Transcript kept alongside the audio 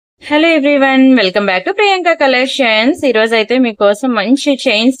Hello everyone, welcome back to Priyanka collections. ఈ రోజు అయితే మీకోసం మంచి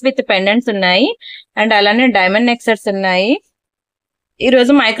చైన్స్ విత్ పెండెంట్స్ ఉన్నాయి అండ్ అలానే డైమండ్ నెక్సెట్స్ ఉన్నాయి. ఈ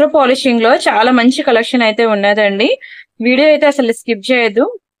రోజు మైక్రో పాలిషింగ్ లో చాలా మంచి కలెక్షన్ అయితే ఉన్నదండి. వీడియో అయితే అసలు స్కిప్ చేయొద్దు,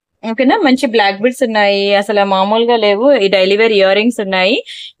 ఓకేనా. మంచి బ్లాక్ బిడ్స్ ఉన్నాయి, అసలు మామూలుగా లేవు. ఈ డైలీ వేర్ ఇయర్ రింగ్స్ ఉన్నాయి.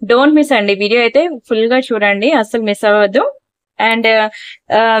 డోంట్ మిస్ అండి, వీడియో అయితే ఫుల్ గా చూడండి, అసలు మిస్ అవ్వద్దు. అండ్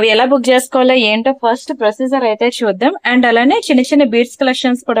ఎలా బుక్ చేసుకోవాలో ఏంటో ఫస్ట్ ప్రొసీజర్ అయితే చూద్దాం. అండ్ అలానే చిన్న చిన్న బీడ్స్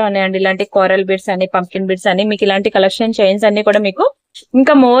కలెక్షన్స్ కూడా ఉన్నాయండి. ఇలాంటి కోరల్ బీడ్స్ అని, పంకిన్ బీడ్స్ అని, మీకు ఇలాంటి కలెక్షన్ చైన్స్ అన్ని కూడా మీకు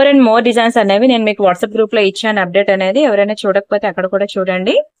ఇంకా మోర్ అండ్ మోర్ డిజైన్స్ అనేవి నేను మీకు వాట్సాప్ గ్రూప్ లో ఇచ్చాను అప్డేట్ అనేది. ఎవరైనా చూడకపోతే అక్కడ కూడా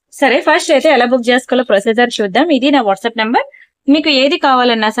చూడండి. సరే, ఫస్ట్ అయితే ఎలా బుక్ చేసుకోవాలో ప్రొసీజర్ చూద్దాం. ఇది నా వాట్సాప్ నెంబర్. మీకు ఏది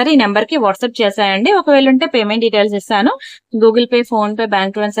కావాలన్నా సరే ఈ నెంబర్ కి వాట్సాప్ చేసాయండి. ఒకవేళ ఉంటే పేమెంట్ డీటెయిల్స్ ఇస్తాను. Google pay, phone pay,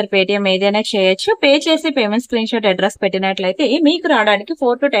 bank transfer, Paytm ఏదైనా చేయొచ్చు. పే చేసి పేమెంట్ స్క్రీన్ షాట్ అడ్రస్ పెట్టినట్లయితే మీకు రావడానికి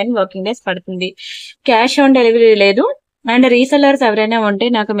 4 to 10 వర్కింగ్ డేస్ పడుతుంది. క్యాష్ ఆన్ డెలివరీ లేదు. అండ్ రీసెల్లర్స్ ఎవరైనా ఉంటే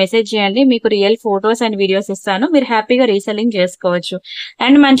నాకు మెసేజ్ చేయండి, మీకు రియల్ ఫొటోస్ అండ్ వీడియోస్ ఇస్తాను. మీరు హ్యాపీగా రీసెల్లింగ్ చేసుకోవచ్చు.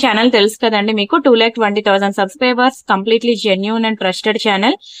 అండ్ మన ఛానల్ తెలుసు కదండి మీకు, 2,20,000 subscribers, completely genuine and trusted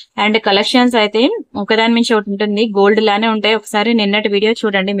channel. And collections అయితే ఒకదాని మించి ఒకటి ఉంటుంది, గోల్డ్ లానే ఉంటాయి. ఒకసారి నిన్నటి వీడియో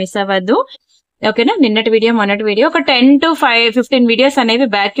చూడండి, మిస్ అవ్వద్దు, ఓకేనా. నిన్నటి వీడియో, మొన్నటి వీడియో, ఒక 10 to 15 వీడియోస్ అనేవి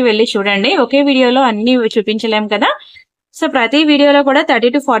బ్యాక్ కి వెళ్ళి చూడండి. ఒకే వీడియోలో అన్ని చూపించలేం కదా. సో ప్రతి వీడియోలో కూడా 30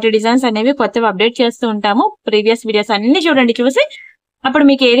 to 40 డిజైన్స్ అనేవి కొత్తవి అప్డేట్ చేస్తూ ఉంటాము. ప్రీవియస్ వీడియోస్ అన్ని చూడండి, చూసి అప్పుడు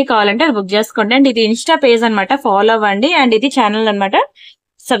మీకు ఏది కావాలంటే అది బుక్ చేసుకోండి. అండ్ ఇది ఇన్స్టా పేజ్ అనమాట, ఫాలో అవ్వండి. అండ్ ఇది ఛానల్ అనమాట.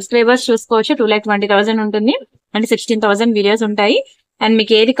 సబ్స్క్రైబర్స్ చూసుకోవచ్చు, 2,20,000 ఉంటుంది. అండ్ 16,000 వీడియోస్ ఉంటాయి. అండ్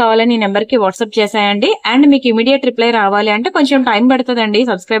మీకు ఏది కావాలని ఈ నెంబర్ కి వాట్సాప్ చేసేయండి. అండ్ మీకు ఇమీడియట్ రిప్లై రావాలి అంటే కొంచెం టైం పడుతుందండి.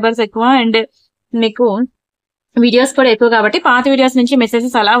 సబ్స్క్రైబర్స్ ఎక్కువ అండ్ మీకు వీడియోస్ కూడా ఎక్కువ కాబట్టి పాత వీడియోస్ నుంచి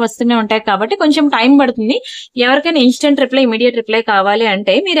మెసేజెస్ అలా వస్తూనే ఉంటాయి కాబట్టి కొంచెం టైం పడుతుంది. ఎవరికైనా ఇన్స్టెంట్ రిప్లై, ఇమీడియట్ రిప్లై కావాలి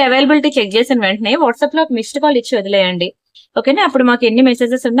అంటే మీరు అవైలబిలిటీ చెక్ చేసిన వెంటనే వాట్సాప్ లో మిస్డ్ కాల్ ఇచ్చి వదిలేయండి, ఓకేనా. అప్పుడు మాకు ఎన్ని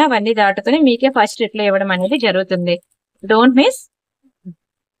మెసేజెస్ ఉన్నా అవన్నీ దాటుకుని మీకే ఫస్ట్ రిప్లై ఇవ్వడం అనేది జరుగుతుంది. Don't miss.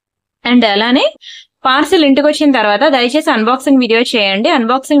 అండ్ అలానే పార్సిల్ ఇంటికి వచ్చిన తర్వాత దయచేసి అన్బాక్సింగ్ వీడియో చేయండి.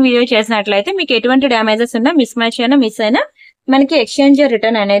 అన్బాక్సింగ్ వీడియో చేసినట్లయితే మీకు ఎటువంటి డ్యామేజెస్ ఉన్నా, మిస్ మ్యాచ్ అయినా, మిస్ అయినా మనకి ఎక్స్చేంజ్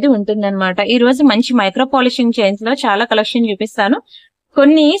రిటర్న్ అనేది ఉంటుందన్నమాట. ఈ రోజు మంచి మైక్రో పాలిషింగ్ చైన్స్ లో చాలా కలెక్షన్ చూపిస్తాను.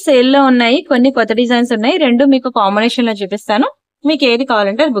 కొన్ని సేల్ లో ఉన్నాయి, కొన్ని కొత్త డిజైన్స్ ఉన్నాయి. రెండు మీకు కాంబినేషన్ లో చూపిస్తాను. మీకు ఏది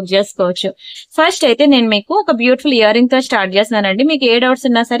కావాలంటే అది బుక్ చేసుకోవచ్చు. ఫస్ట్ అయితే నేను మీకు ఒక బ్యూటిఫుల్ ఇయర్ రింగ్ తో స్టార్ట్ చేస్తున్నానండి. మీకు ఏ డౌట్స్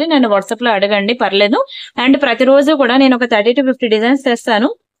ఉన్నా సరే నన్ను వాట్సాప్ లో అడగండి, పర్లేదు. అండ్ ప్రతిరోజు కూడా నేను ఒక 30 to 50 డిజైన్స్ తెస్తాను.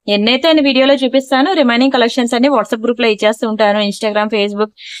 ఎన్నైతే నేను వీడియోలో చూపిస్తాను, రిమైనింగ్ కలెక్షన్స్ అన్ని వాట్సాప్ గ్రూప్ లో ఇచ్చేస్తూ ఉంటాను. ఇన్స్టాగ్రామ్,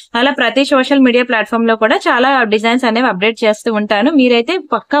 ఫేస్బుక్, అలా ప్రతి సోషల్ మీడియా ప్లాట్ఫామ్ లో కూడా చాలా డిజైన్స్ అనేవి అప్డేట్ చేస్తూ ఉంటాను. మీరైతే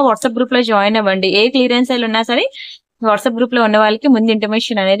పక్కా వాట్సాప్ గ్రూప్ లో జాయిన్ అవ్వండి. ఏ క్లియరెన్స్ సేల్ ఉన్నా సరే వాట్సాప్ గ్రూప్ లో ఉన్న వాళ్ళకి ముందు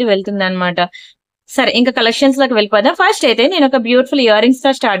ఇంటిమేషన్ అనేది వెళ్తుంది అనమాట. సరే, ఇంకా కలెక్షన్స్ లోకి వెళ్ళిపోదాం. ఫస్ట్ అయితే నేను ఒక బ్యూటిఫుల్ ఇయర్ రింగ్స్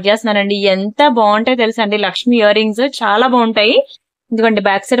తో స్టార్ట్ చేస్తున్నానండి. ఎంత బాగుంటాయి తెలుసా అండి, లక్ష్మి ఇయర్ రింగ్స్ చాలా బాగుంటాయి. ఎందుకంటే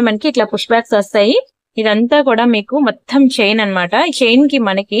బ్యాక్ సైడ్ మనకి ఇట్లా పుష్ బ్యాక్స్ వస్తాయి. ఇదంతా కూడా మీకు మొత్తం చైన్ అనమాట. ఈ చైన్ కి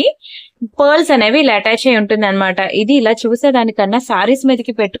మనకి పర్ల్స్ అనేవి ఇలా అటాచ్ అయి ఉంటుంది అనమాట. ఇది ఇలా చూసేదానికన్నా సారీస్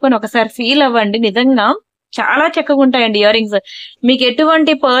మీదకి పెట్టుకొని ఒకసారి ఫీల్ అవ్వండి, నిజంగా చాలా చక్కగా ఉంటాయండి ఇయర్ రింగ్స్. మీకు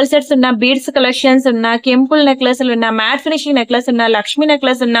ఎటువంటి పర్ల్ సెట్స్ ఉన్నా, బీడ్స్ కలెక్షన్స్ ఉన్నా, కెంపుల్ నెక్లెస్లు ఉన్నా, మ్యాట్ ఫినిషింగ్ నెక్లెస్ ఉన్నా, లక్ష్మీ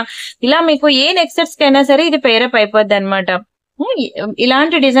నెక్లెస్ ఉన్నా, ఇలా మీకు ఏ నెక్సెట్స్ కైనా సరే ఇది పేరప్ అయిపోద్ది అనమాట.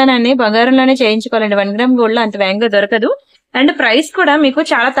 ఇలాంటి డిజైన్ అన్ని బంగారంలోనే చేయించుకోవాలండి. 1 గ్రామ్ గోల్డ్ లో అంత వేగంగా దొరకదు. అండ్ ప్రైస్ కూడా మీకు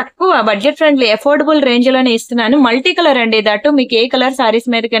చాలా తక్కువ, బడ్జెట్ ఫ్రెండ్లీ, అఫోర్డబుల్ రేంజ్ లోనే ఇస్తున్నాను. మల్టీ కలర్ అండి, దట్టు మీకు ఏ కలర్ సారీస్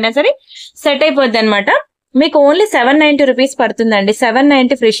మీదకైనా సరే సెట్ అయిపోద్ది అనమాట. మీకు ఓన్లీ 790 రూపీస్ పడుతుందండి.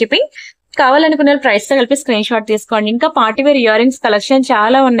 790 ఫ్రీ షిప్పింగ్. కావాలనుకున్న ప్రైస్ తో కలిపి స్క్రీన్ షాట్ తీసుకోండి. ఇంకా పార్టీవేర్ ఇయర్ రింగ్స్ కలెక్షన్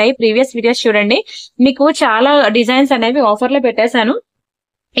చాలా ఉన్నాయి. ప్రీవియస్ వీడియోస్ చూడండి, మీకు చాలా డిజైన్స్ అనేవి ఆఫర్ లో పెట్టేశాను.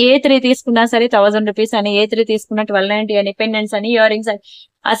 A3 తీసుకున్నా సరే 1000 రూపీస్ అని, A3 తీసుకున్నా 1290 అని, పెండెంట్స్ అని, ఇయర్ రింగ్స్ అని,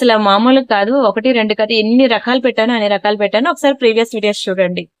 అసలు మామూలు కాదు. 1, 2 కాదు, ఎన్ని రకాలు పెట్టాను, అన్ని రకాలు పెట్టాను. ఒకసారి ప్రీవియస్ వీడియోస్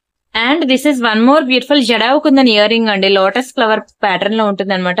చూడండి. And this is one more beautiful jadau kundan ear ring అండి. లోటస్ ఫ్లవర్ ప్యాటర్న్ లో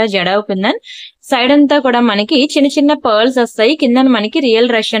ఉంటుంది అనమాట జడావు కుందన్. సైడ్ అంతా కూడా మనకి చిన్న చిన్న పర్ల్స్ వస్తాయి, కింద మనకి రియల్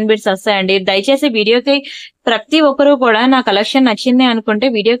రష్యన్ బీడ్స్ వస్తాయండి. దయచేసి వీడియోకి ప్రతి ఒక్కరు కూడా నా కలెక్షన్ నచ్చింది అనుకుంటే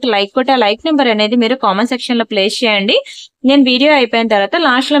వీడియోకి లైక్ కొట్టి, ఆ లైక్ నెంబర్ అనేది మీరు కామెంట్ సెక్షన్ లో ప్లేస్ చేయండి. నేను వీడియో అయిపోయిన తర్వాత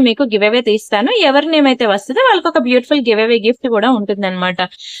లాస్ట్ లో మీకు గివ్ అవే తీస్తాను. ఎవరి నేమ్ అయితే వస్తుందో వాళ్ళకి ఒక బ్యూటిఫుల్ గివ్ అవే గిఫ్ట్ కూడా ఉంటుంది అనమాట.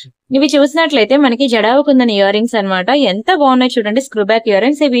 ఇవి చూసినట్లయితే మనకి జడావు కుందన్ ఇయర్ రింగ్స్ అనమాట. ఎంత బాగున్నాయి చూడండి, స్క్రూ బ్యాక్ ఇయర్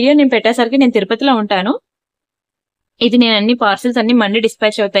రింగ్స్. ఈ వీడియో నేను పెట్టేసరికి నేను తిరుపతిలో ఉంటాను. ఇది నేను అన్ని పార్సిల్స్ అన్ని మండే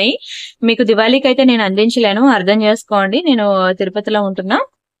డిస్పాచ్ అవుతాయి. మీకు దివాళీకి అయితే నేను అందించలేను, అర్థం చేసుకోండి. నేను తిరుపతిలో ఉంటున్నా.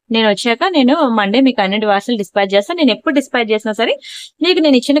 నేను వచ్చాక నేను మండే మీకు అన్నిటి వార్సల్ డిస్పాచ్ చేస్తాను. నేను ఎప్పుడు డిస్పాచ్ చేసినా సరే మీకు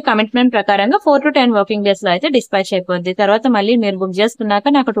నేను ఇచ్చిన కమిట్మెంట్ ప్రకారంగా 4 to 10 వర్కింగ్ డేస్ లో అయితే డిస్పాచ్ అయిపోద్ది. తర్వాత మళ్ళీ మీరు బుక్ చేసుకున్నాక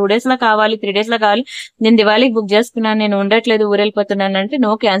నాకు 2 days లో కావాలి, 3 days లో కావాలి, నేను దివాళీకి బుక్ చేసుకున్నాను, నేను ఉండట్లేదు, ఊరెళ్ళిపోతున్నాను అంటే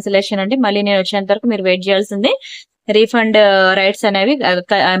నో క్యాన్సిలేషన్ అండి. మళ్ళీ నేను వచ్చేంత వరకు మీరు వెయిట్ చేయాల్సిందే. రీఫండ్ రైట్స్ అనేవి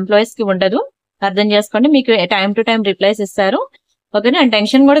ఎంప్లాయీస్ కి ఉండదు. అర్థం చేసుకోండి. మీకు టైం టు టైం రిప్లైస్ ఇస్తారు. ఓకేనా, అండ్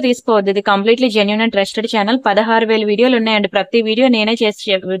టెన్షన్ కూడా తీసుకోవద్దు. ఇది completely genuine and trusted channel. 16,000 వీడియోలు ఉన్నాయండి. ప్రతి వీడియో నేనే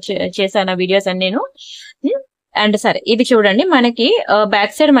చేశాను వీడియోస్ అన్ని నేను. అండ్ సరే, ఇది చూడండి, మనకి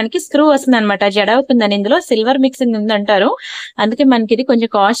బ్యాక్ సైడ్ మనకి స్క్రూ వస్తుంది అనమాట. జడ అవుతుందని ఇందులో సిల్వర్ మిక్సింగ్ ఉందంటారు, అందుకే మనకి ఇది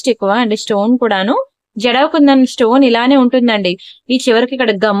కొంచెం కాస్ట్ ఎక్కువ. అండ్ స్టోన్ కూడాను జడవకుందని స్టోన్ ఇలానే ఉంటుందండి. ఈ చివరికి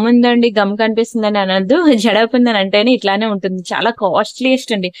ఇక్కడ గమ్ ఉందండి, గమ్ కనిపిస్తుందని అనొద్దు. జడవకుందని అంటేనే ఇట్లానే ఉంటుంది. చాలా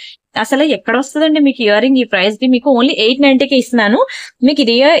కాస్ట్లీయెస్ట్ అండి. అసలు ఎక్కడ వస్తుందండి మీకు ఇయర్ రింగ్ ఈ ప్రైస్ కి? మీకు ఓన్లీ 890కి ఇస్తున్నాను. మీకు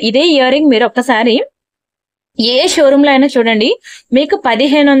ఇదే ఇయర్ రింగ్ మీరు ఒక్కసారి ఏ షోరూమ్ లో అయినా చూడండి, మీకు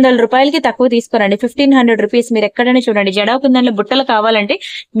 1,500 రూపాయలకి తక్కువ తీసుకోరండి. 1,500 రూపీస్. మీరు ఎక్కడైనా చూడండి. జడవకుందంలో బుట్టలు కావాలంటే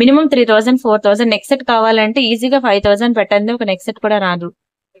మినిమం 3,000 4,000. నెక్స్ట్ సెట్ కావాలంటే ఈజీగా 5,000 పెట్టండి, ఒక నెక్స్ట్ సెట్ కూడా రాదు.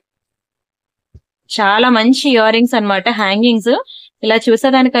 చాలా మంచి ఇయర్ రింగ్స్ అనమాట. హ్యాంగింగ్స్ ఇలా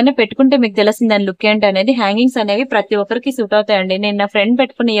చూసేదానికన్నా పెట్టుకుంటే మీకు తెలుస్తుంది దాని లుక్ ఏంటి అనేది. హ్యాంగింగ్స్ అనేవి ప్రతి ఒక్కరికి సూట్ అవుతాయండి. నేను నా ఫ్రెండ్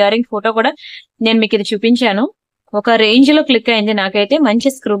పెట్టుకున్న ఇయర్ రింగ్ ఫోటో కూడా నేను మీకు ఇది చూపించాను. ఒక రేంజ్ లో క్లిక్ అయింది నాకైతే. మంచి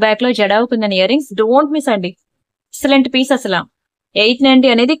స్క్రూ బ్యాక్ లో జడవుకుందని ఇయర్ రింగ్స్. డోంట్ మిస్ అండి. ఎక్సలెంట్ పీస్ అసలు. 890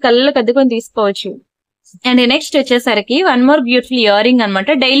 అనేది కళ్ళకు అద్దుకొని తీసుకోవచ్చు. అండ్ నెక్స్ట్ వచ్చేసరికి one more beautiful ear ring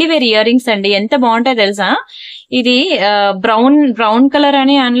అనమాట. డైలీ వేర్ ఇయర్ రింగ్స్ అండి. ఎంత బాగుంటాయి తెలుసా? ఇది బ్రౌన్ కలర్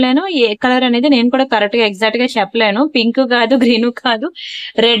అని అనలేను, ఏ కలర్ అనేది నేను కూడా కరెక్ట్ గా ఎగ్జాక్ట్ గా చెప్పలేను. పింక్ కాదు, గ్రీన్ కాదు,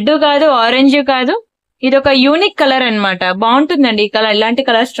 రెడ్ కాదు, ఆరెంజ్ కాదు. ఇది ఒక యూనిక్ కలర్ అన్నమాట. బాగుంటుందండి ఈ కలర్. ఇలాంటి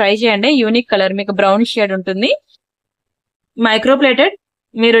కలర్స్ ట్రై చేయండి. యూనిక్ కలర్, మీకు బ్రౌన్ షేడ్ ఉంటుంది. Micro plated.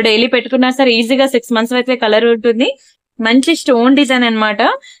 మీరు డైలీ పెట్టుకున్నా సరే ఈజీగా 6 months అయితే కలర్ ఉంటుంది. మంచి స్టోన్ డిజైన్ అన్నమాట.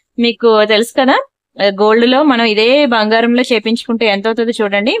 మీకు తెలుసు కదా, గోల్డ్ లో మనం ఇదే బంగారంలో చేపించుకుంటే ఎంత అవుతుందో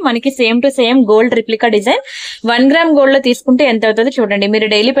చూడండి. మనకి same to same gold replica design 1 gram gold లో తీసుకుంటే ఎంత అవుతుందో చూడండి. మీరు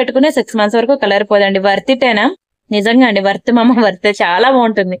డైలీ పెట్టుకునే 6 months వరకు కలర్ పోదండి. వర్త్ ఇటేనా? నిజంగా అండి, వర్త్ మామ, వర్త్. చాలా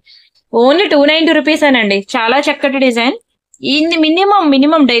బాగుంటుంది. ఓన్లీ 290 రూపీస్ అనండి. చాలా చక్కటి డిజైన్. ఇది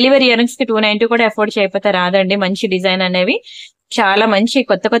minimum daily wear ear rings కి 290 కూడా అఫోర్డ్ చేయకపోతే రాదండి. మంచి డిజైన్ అనేవి చాలా మంచి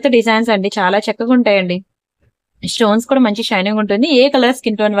కొత్త డిజైన్స్ అండి. చాలా చక్కగా ఉంటాయండి. స్టోన్స్ కూడా మంచి షైనింగ్ ఉంటుంది. ఏ కలర్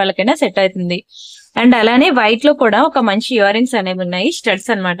స్కిన్ టోన్ వాళ్ళకైనా సెట్ అవుతుంది. అండ్ అలానే వైట్ లో కూడా ఒక మంచి ఇయర్ రింగ్స్ అనేవి ఉన్నాయి. స్టడ్స్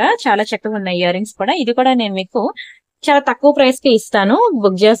అన్నమాట. చాలా చక్కగా ఉన్నాయి ఇయర్ రింగ్స్ కూడా. ఇది కూడా నేను మీకు చాలా తక్కువ ప్రైస్ కి ఇస్తాను,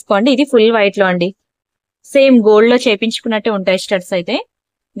 బుక్ చేసుకోండి. ఇది ఫుల్ వైట్ లో అండి. సేమ్ గోల్డ్ లో చేపించుకున్నట్టే ఉంటాయి స్టడ్స్ అయితే.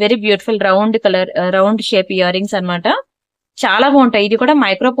 Very beautiful round shape ear rings అనమాట. చాలా బాగుంటాయి. ఇది కూడా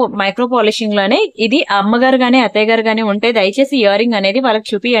మైక్రో పాలిషింగ్ లోనే. ఇది అమ్మగారు గానీ అత్తయ్య గారు గానీ ఉంటే దయచేసి ఇయర్ రింగ్ అనేది వాళ్ళకి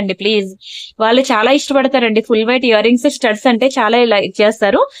చూపియండి ప్లీజ్. వాళ్ళు చాలా ఇష్టపడతారండి. Full white ear rings, studs అంటే చాలా లైక్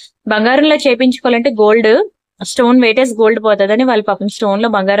చేస్తారు. బంగారంలో చేపించుకోవాలంటే గోల్డ్ స్టోన్ వెయిటేజ్ గోల్డ్ పోతుందని వాళ్ళు పాపం స్టోన్ లో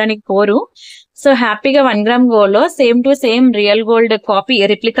బంగారానికి కోరు. సో హ్యాపీగా 1 గ్రామ్ గోల్డ్ లో same to same real gold copy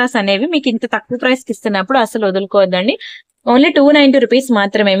replicas అనేవి మీకు ఇంత తక్కువ ప్రైస్ కి ఇస్తున్నప్పుడు అసలు వదులుకోవద్దండి. ఓన్లీ 290 రూపీస్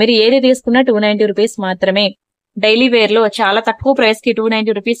మాత్రమే. మీరు ఏది తీసుకున్నా 290 రూపీస్ మాత్రమే. డైలీ వేర్ లో చాలా తక్కువ ప్రైస్ కి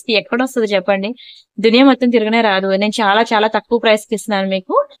 290 రూపీస్ కి ఎక్కడ వస్తుంది చెప్పండి? దునియా మొత్తం తిరగనే రాదు. నేను చాలా తక్కువ ప్రైస్ కి ఇస్తున్నాను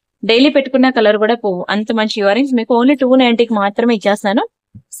మీకు. డైలీ పెట్టుకున్న కలర్ కూడా పోవు. అంత మంచి ఇయర్ రింగ్స్ మీకు ఓన్లీ 290కి మాత్రమే ఇచ్చేస్తాను.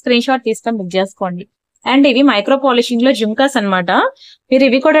 స్క్రీన్ షాట్ తీసుకొని బుక్ చేసుకోండి. అండ్ ఇవి మైక్రో పాలిషింగ్ లో జుంకాస్ అన్నమాట. మీరు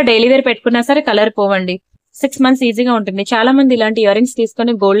ఇవి కూడా డైలీ వేర్ పెట్టుకున్నా సరే కలర్ పోవండి. 6 months ఈజీగా ఉంటుంది. చాలా మంది ఇలాంటి ఇయర్ రింగ్స్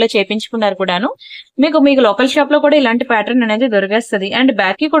తీసుకొని గోల్డ్ లో చేపించుకున్నారు కూడాను. మీకు లోకల్ షాప్ లో కూడా ఇలాంటి ప్యాటర్న్ అనేది దొరికేస్తుంది. అండ్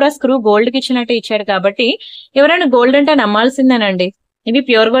బ్యాక్ కి కూడా స్క్రూ గోల్డ్ కి ఇచ్చినట్టు ఇచ్చాడు కాబట్టి ఎవరైనా గోల్డ్ అంటే నమ్మాల్సిందేనండి. ఇవి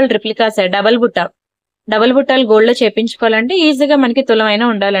ప్యూర్ గోల్డ్ రిప్లికాస్. డబల్ బుట్టాలు గోల్డ్ లో చేపించుకోవాలంటే ఈజీగా మనకి తులమైనా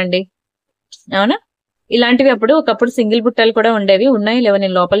ఉండాలండి. అవునా? ఇలాంటివి ఒకప్పుడు సింగిల్ బుట్టాలు కూడా ఉండేవి. ఉన్నాయి లేవో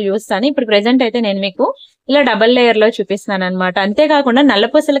నేను లోపల చూస్తాను. ఇప్పుడు ప్రెసెంట్ అయితే నేను మీకు ఇలా డబల్ లేయర్ లో చూపిస్తాను అనమాట. అంతేకాకుండా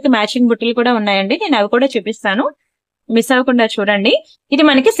నల్లపూసలకి మ్యాచింగ్ బుట్టలు కూడా ఉన్నాయండి. నేను అవి కూడా చూపిస్తాను, మిస్ అవ్వకుండా చూడండి. ఇది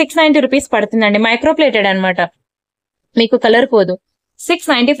మనకి 690 రూపీస్ పడుతుందండి. మైక్రో ప్లేటెడ్ అనమాట. మీకు కలర్ పోదు.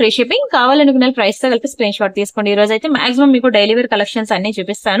 690 ఫ్రీ షిప్పింగ్. కావాలనుకున్న ప్రైస్ తో కలిపి స్క్రీన్ షాట్ తీసుకోండి. ఈ రోజు అయితే మాక్సిమం మీకు డైలీ వేర్ కలెక్షన్స్ అన్ని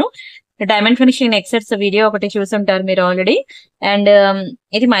చూపిస్తాను. డైమండ్ ఫినిషింగ్ నెక్సెట్స్ వీడియో ఒకటి చూసుంటారు మీరు ఆల్రెడీ. అండ్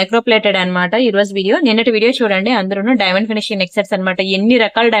ఇది మైక్రో ప్లేటెడ్ అనమాట. ఈ రోజు వీడియో, నిన్నటి వీడియో చూడండి. అందరూ డైమండ్ ఫినిషింగ్ నెక్సెట్స్ అనమాట. ఎన్ని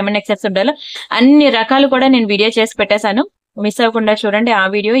రకాల డైమండ్ నెక్సెట్స్ ఉండాలో అన్ని రకాలు కూడా నేను వీడియో చేసి పెట్టేశాను. మిస్ అవ్వకుండా చూడండి ఆ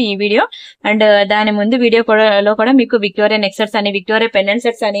వీడియో, ఈ వీడియో. అండ్ దాని ముందు వీడియో కూడా మీకు విక్టోరియా నెక్సెట్స్ అని, విక్టోరియా పెండెంట్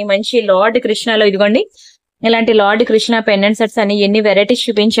సెట్స్ అని, మంచి లార్డ్ కృష్ణలో ఇదిగోండి ఇలాంటి లార్డ్ కృష్ణ పెండెంట్ సెట్స్ అని ఎన్ని వెరైటీస్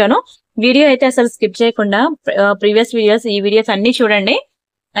చూపించాను. వీడియో అయితే అసలు స్కిప్ చేయకుండా ప్రీవియస్ వీడియోస్, ఈ వీడియోస్ అన్ని చూడండి.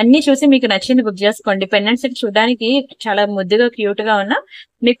 అన్ని చూసి మీకు నచ్చింది బుక్ చేసుకోండి. పెండెంట్ సెట్ చూడడానికి చాలా ముద్దుగా క్యూట్ గా ఉన్న,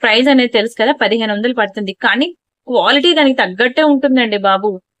 మీకు ప్రైస్ అనేది తెలుసు కదా, 1500 పడుతుంది. కానీ క్వాలిటీ దానికి తగ్గట్టే ఉంటుందండి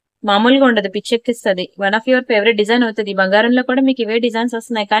బాబు. మామూలుగా ఉండదు, పిచ్చెక్కిస్తుంది. One of your favourite design అవుతుంది. బంగారంలో కూడా మీకు ఇవే డిజైన్స్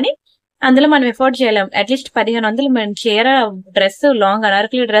వస్తున్నాయి, కానీ అందులో మనం ఎఫోర్డ్ చేయలేం. అట్లీస్ట్ 1500 మనం చీర, డ్రెస్, లాంగ్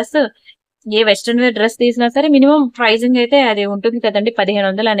అనార్కలి డ్రెస్, ఏ వెస్ట్రన్ వేర్ డ్రెస్ తీసినా సరే మినిమం ప్రైజింగ్ అయితే అది ఉంటుంది కదండి.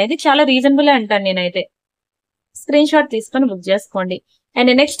 1500 అనేది చాలా రీజనబుల్ అంటాను నేనైతే. స్క్రీన్ షాట్ తీసుకొని బుక్ చేసుకోండి.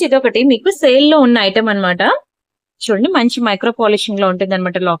 అండ్ నెక్స్ట్ ఇదొకటి మీకు సేల్ లో ఉన్న ఐటమ్ అన్నమాట. చూడండి మంచి మైక్రో పాలిషింగ్ లో ఉంటుంది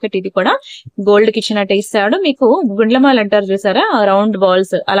అనమాట లాకెట్. ఇది కూడా గోల్డ్ కి ఇచ్చినట్టు ఇస్తాడు. మీకు గుండ్లమాల అంటారు చూసారా, రౌండ్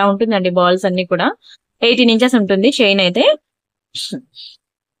బాల్స్ అలా ఉంటుందండి. బాల్స్ అన్ని కూడా 18 ఇంచెస్ ఉంటుంది. చైన్ అయితే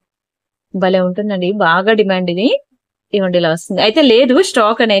భలే ఉంటుందండి, బాగా డిమాండ్ ఇది. ఇవ్వండి ఇలా వస్తుంది. అయితే లేదు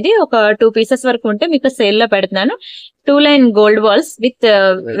స్టాక్ అనేది, ఒక 2 పీసెస్ వరకు ఉంటే మీకు సేల్ లో పెడుతున్నాను. 2 line gold balls with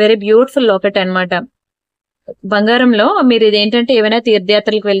very beautiful locket అన్నమాట. బంగారంలో మీరు ఇదేంటంటే ఏమైనా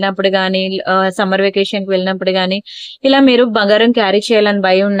తీర్థయాత్రలకు వెళ్ళినప్పుడు గానీ, సమ్మర్ వెకేషన్ కి వెళ్ళినప్పుడు గానీ, ఇలా మీరు బంగారం క్యారీ చేయాలని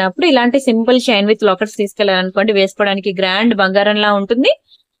భయం ఉన్నప్పుడు ఇలాంటి సింపుల్ చైన్ విత్ లాకెట్స్ తీసుకెళ్లారనుకోండి, వేసుకోవడానికి గ్రాండ్ బంగారంలా ఉంటుంది.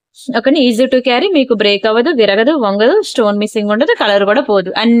 ఓకే, ఈజీ టు క్యారీ, మీకు బ్రేక్ అవ్వదు, విరగదు, వంగదు, స్టోన్ మిస్సింగ్ ఉండదు, కలర్ కూడా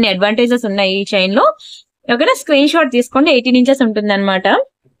పోదు. అన్ని అడ్వాంటేజెస్ ఉన్నాయి ఈ చైన్ లో. ఓకేనా, స్క్రీన్ షాట్ తీసుకోండి. 18 ఇంచెస్ ఉంటుంది అనమాట.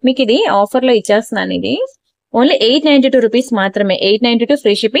 మీకు ఇది ఆఫర్ లో ఇచ్చేస్తున్నాను. ఇది ఓన్లీ 892 రూపీస్ మాత్రమే. 892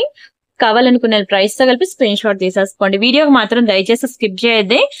 ఫ్రీ షిప్పింగ్. కావాలనుకున్న ప్రైస్ తో కలిపి స్క్రీన్ షాట్ తీసేసుకోండి. వీడియోకి మాత్రం దయచేసి స్కిప్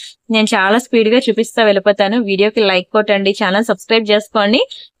చేయొద్దే, నేను చాలా స్పీడ్ గా చూపిస్తా వెళ్ళిపోతాను. వీడియోకి లైక్ కొట్టండి, ఛానల్ సబ్స్క్రైబ్ చేసుకోండి.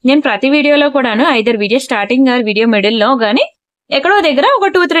 నేను ప్రతి వీడియోలో కూడాను either video starting or video middle లో గానీ ఎక్కడో దగ్గర ఒక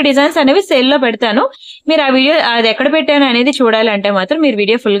 2-3 డిజైన్స్ అనేవి సేల్ లో పెడతాను. మీరు ఆ వీడియో అది ఎక్కడ పెట్టాను అనేది చూడాలంటే మాత్రం మీరు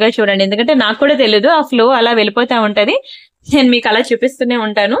వీడియో ఫుల్ గా చూడండి. ఎందుకంటే నాకు కూడా తెలియదు, ఆ ఫ్లో అలా వెళ్ళిపోతా ఉంటది. నేను మీకు అలా చూపిస్తూనే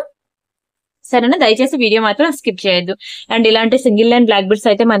ఉంటాను. సరేనా, దయచేసి వీడియో మాత్రం స్కిప్ చేయొద్దు. అండ్ ఇలాంటి సింగిల్ లైన్ బ్లాక్ బెడ్స్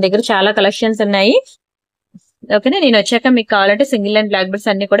అయితే మన దగ్గర చాలా కలెక్షన్స్ ఉన్నాయి. ఓకేనా, నేను వచ్చాక మీకు కావాలంటే సింగిల్ లైన్ బ్లాక్ బెడ్స్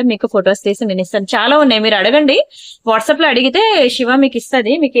అన్ని కూడా మీకు ఫొటోస్ తీసి నేను ఇస్తాను. చాలా ఉన్నాయి, మీరు అడగండి. వాట్సాప్ లో అడిగితే శివ మీకు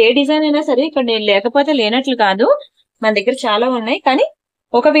ఇస్తుంది. మీకు ఏ డిజైన్ అయినా సరే ఇక్కడ నేను లేకపోతే లేనట్లు కాదు, మన దగ్గర చాలా ఉన్నాయి. కానీ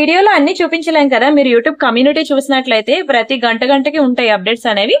ఒక వీడియోలో అన్ని చూపించలేం కదా. మీరు యూట్యూబ్ కమ్యూనిటీ చూసినట్లయితే ప్రతి గంటకి ఉంటాయి అప్డేట్స్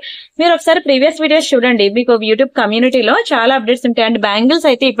అనేవి. మీరు ఒకసారి ప్రీవియస్ వీడియోస్ చూడండి, మీకు యూట్యూబ్ కమ్యూనిటీలో చాలా అప్డేట్స్ ఉంటాయి. అండ్ బ్యాంగిల్స్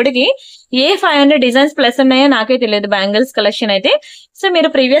అయితే ఇప్పటికి ఏ 500 డిజైన్స్ ప్లస్ ఉన్నాయో నాకే తెలియదు, బ్యాంగిల్స్ కలెక్షన్ అయితే. సో మీరు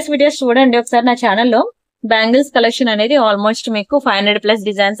ప్రీవియస్ వీడియోస్ చూడండి ఒకసారి నా ఛానల్లో. బ్యాంగిల్స్ కలెక్షన్ అనేది ఆల్మోస్ట్ మీకు 500 ప్లస్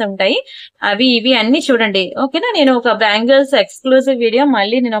డిజైన్స్ ఉంటాయి. అవి ఇవి అన్ని చూడండి. ఓకేనా, నేను ఒక బ్యాంగిల్స్ ఎక్స్క్లూజివ్ వీడియో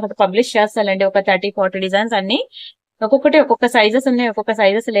మళ్ళీ నేను ఒకటి పబ్లిష్ చేస్తానండి. ఒక 30-40 డిజైన్స్ అన్ని, ఒక్కొక్కటి ఒక్కొక్క సైజెస్ ఉన్నాయి, ఒక్కొక్క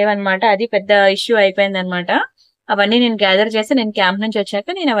సైజెస్ లేవన్నమాట. అది పెద్ద ఇష్యూ అయిపోయింది అనమాట. అవన్నీ నేను గ్యాదర్ చేసి నేను క్యాంప్ నుంచి వచ్చాక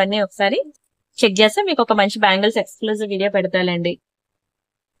నేను అవన్నీ ఒకసారి చెక్ చేస్తే మీకు ఒక మంచి బ్యాంగిల్స్ ఎక్స్క్లూజివ్ వీడియో పెడతానండి.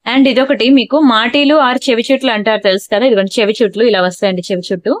 అండ్ ఇదొకటి మీకు మాటీలు ఆర్ చెవి చుట్లు అంటారు తెలుసు కదా. ఇదిగోండి చెవి చుట్లు ఇలా వస్తాయండి. చెవి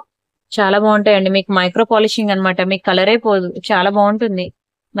చుట్టు చాలా బాగుంటాయండి. మీకు మైక్రో పాలిషింగ్ అనమాట, మీకు కలరే పోదు, చాలా బాగుంటుంది.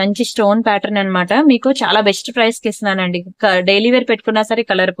 మంచి స్టోన్ ప్యాటర్న్ అనమాట. మీకు చాలా బెస్ట్ ప్రైస్ కి ఇస్తున్నానండి. డైలీ వేర్ పెట్టుకున్నా సరే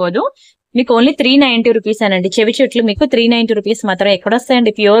కలర్ పోదు. మీకు ఓన్లీ 390 రూపీస్ అనండి. చెవి చెట్లు మీకు 390 రూపీస్ మాత్రం. ఎక్కడ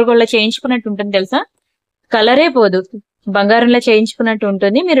వస్తాయండి, ప్యూర్ గోల్డ్ లో చేయించుకున్నట్టు ఉంటుంది తెలుసా, కలరే పోదు, బంగారంలో చేయించుకున్నట్టు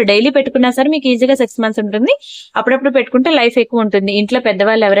ఉంటుంది. మీరు డైలీ పెట్టుకున్నా సరే మీకు ఈజీగా 6 మంత్స్ ఉంటుంది. అప్పుడప్పుడు పెట్టుకుంటే లైఫ్ ఎక్కువ ఉంటుంది. ఇంట్లో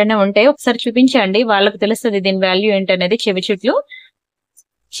పెద్దవాళ్ళు ఎవరైనా ఉంటే ఒకసారి చూపించండి, వాళ్ళకి తెలుస్తుంది దీని వాల్యూ ఏంటనేది. చెవి చుట్లు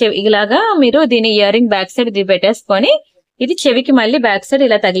ఇలాగా మీరు దీని ఇయర్ రింగ్ బ్యాక్ సైడ్ ఇది పెట్టేసుకొని, ఇది చెవికి మళ్ళీ బ్యాక్ సైడ్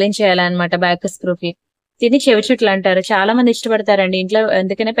ఇలా తగిలించేయాలన్నమాట, బ్యాక్ స్క్రూ కి. దీన్ని చెవి చుట్లు అంటారు. చాలా మంది ఇష్టపడతారండి ఇంట్లో,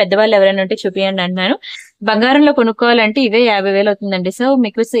 అందుకనే పెద్దవాళ్ళు ఎవరైనా ఉంటే చూపియండి అంటున్నాను. బంగారంలో కొనుక్కోవాలంటే ఇవే 50,000 అవుతుందండి. సో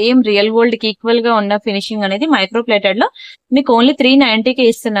మీకు సేమ్ రియల్ గోల్డ్ కి ఈక్వల్ గా ఉన్న ఫినిషింగ్ అనేది మైక్రో ప్లేటెడ్ లో మీకు ఓన్లీ 390కి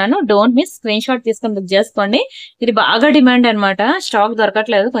ఇస్తున్నాను. డోంట్ మిస్, స్క్రీన్ షాట్ తీసుకొని బుక్ చేసుకోండి. ఇది బాగా డిమాండ్ అనమాట, స్టాక్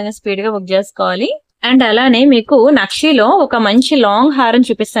దొరకట్లేదు, కొంచెం స్పీడ్ గా బుక్ చేసుకోవాలి. అండ్ అలానే మీకు నక్షిలో ఒక మంచి లాంగ్ హారం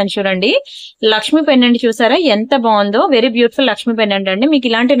చూపిస్తాను చూడండి. లక్ష్మీ పెండెంట్ చూసారా ఎంత బాగుందో, వెరీ బ్యూటిఫుల్ లక్ష్మీ పెండెంట్ అండి. మీకు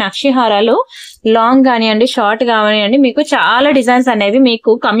ఇలాంటి నక్షి హారాలు లాంగ్ కానివ్వండి, షార్ట్ కానివ్వండి, మీకు చాలా డిజైన్స్ అనేవి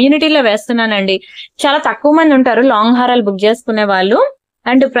మీకు కమ్యూనిటీలో వేస్తున్నానండి. చాలా తక్కువ మంది ఉంటారు లాంగ్ హారాలు బుక్ చేసుకునే వాళ్ళు.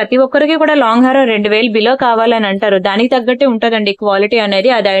 అండ్ ప్రతి ఒక్కరికి కూడా లాంగ్ హారం 2000 బిలో కావాలని అంటారు. దానికి తగ్గట్టే ఉంటదండి క్వాలిటీ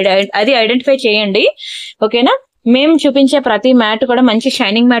అనేది, అది ఐడెంటిఫై చేయండి. ఓకేనా, మేము చూపించే ప్రతి మ్యాట్ కూడా మంచి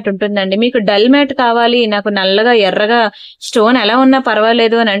షైనింగ్ మ్యాట్ ఉంటుందండి. మీకు డల్ మ్యాట్ కావాలి, నాకు నల్లగా ఎర్రగా స్టోన్ ఎలా ఉన్నా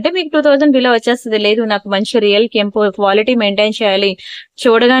పర్వాలేదు అని అంటే మీకు 2000 బిలో వచ్చేస్తుంది. లేదు నాకు మంచి రియల్ కెంపు క్వాలిటీ మెయింటైన్ చేయాలి,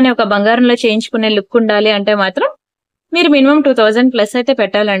 చూడగానే ఒక బంగారంలో చేయించుకునే లుక్ ఉండాలి అంటే మాత్రం మీరు మినిమం 2000 ప్లస్ అయితే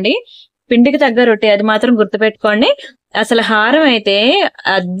పెట్టాలండి. పిండికి తగ్గ రొట్టె, అది మాత్రం గుర్తుపెట్టుకోండి. అసలు హారం అయితే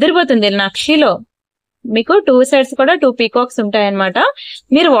అద్దరిపోతుంది. నక్షిలో మీకు 2 సైడ్స్ కూడా 2 పీకాక్స్ ఉంటాయన్నమాట.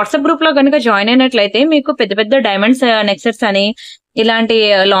 మీరు వాట్సాప్ గ్రూప్ లో కనుక జాయిన్ అయినట్లయితే మీకు పెద్ద పెద్ద డైమండ్స్ నెక్సెట్స్ అని ఇలాంటి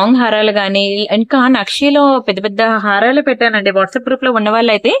లాంగ్ హారాలు గానీ, ఇంకా నక్షిలో పెద్ద పెద్ద హారాలు పెట్టానండి. వాట్సాప్ గ్రూప్ లో ఉన్న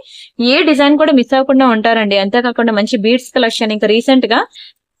వాళ్ళు అయితే ఏ డిజైన్ కూడా మిస్ అవ్వకుండా ఉంటారండి. అంతేకాకుండా మంచి బీడ్స్ కలెక్షన్, ఇంకా రీసెంట్ గా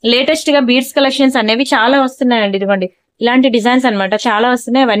లేటెస్ట్ గా బీడ్స్ కలెక్షన్స్ అనేవి చాలా వస్తున్నాయండి. ఇదిగోండి ఇలాంటి డిజైన్స్ అన్నమాట చాలా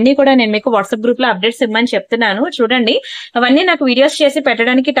వస్తున్నాయి. అవన్నీ కూడా నేను మీకు వాట్సాప్ గ్రూప్ లో అప్డేట్స్ ఇవ్వమని చెప్తున్నాను. చూడండి, అవన్నీ నాకు వీడియోస్ చేసి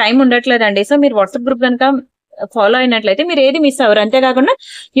పెట్టడానికి టైం ఉండట్లేదండి. సో మీరు వాట్సాప్ గ్రూప్ కనుక ఫాలో అయినట్లయితే మీరు ఏది మిస్ అవ్వరు. అంతేకాకుండా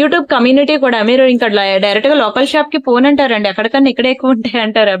యూట్యూబ్ కమ్యూనిటీ కూడా మీరు ఇంకా డైరెక్ట్ గా లోకల్ షాప్ కి పోనంటారండి, అక్కడికన్నా ఇక్కడే ఎక్కువ ఉంటాయి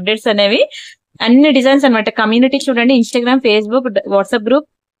అంటారు అప్డేట్స్ అనేవి. అన్ని డిజైన్స్ అన్నమాట. కమ్యూనిటీ చూడండి, ఇన్స్టాగ్రామ్, ఫేస్బుక్, వాట్సాప్ గ్రూప్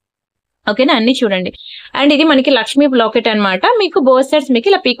ఓకేనా, అన్ని చూడండి. అండ్ ఇది మనకి లక్ష్మీ బ్లాకెట్ అన్నమాట. మీకు బోత్ సైడ్స్ మీకు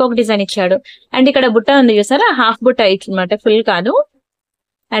ఇలా పీకాక్ డిజైన్ ఇచ్చాడు. అండ్ ఇక్కడ బుట్ట ఉంది చూసారా, హాఫ్ బుట్ట ఇచ్చిందన్నమాట, ఫుల్ కాదు.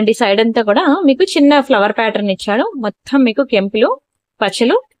 అండ్ ఈ సైడ్ అంతా కూడా మీకు చిన్న ఫ్లవర్ ప్యాటర్న్ ఇచ్చాడు. మొత్తం మీకు కెంపులు,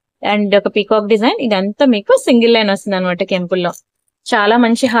 పచ్చలు అండ్ ఒక పీకాక్ డిజైన్. ఇదంతా మీకు సింగిల్ లైన్ వస్తుంది అనమాట కెంపుల్లో. చాలా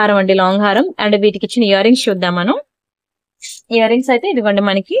మంచి హారం అండి, లాంగ్ హారం. అండ్ వీటికి ఇచ్చిన ఇయర్ రింగ్స్ చూద్దాం మనం. ఇయర్ రింగ్స్ అయితే ఇదిగోండి,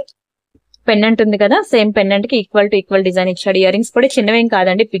 మనకి పెండెంట్ ఉంది కదా, సేమ్ పెండెంట్ కి ఈక్వల్ టు ఈక్వల్ డిజైన్ ఇచ్చాడు. ఇయర్ రింగ్స్ కూడా చిన్నవేం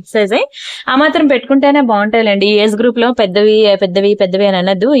కాదండి, బిగ్ సైజ్. ఆ మాత్రం పెట్టుకుంటేనే బాగుంటాయిలేండి. ఈ ఏజ్ గ్రూప్ లో పెద్దవి పెద్దవి పెద్దవి అని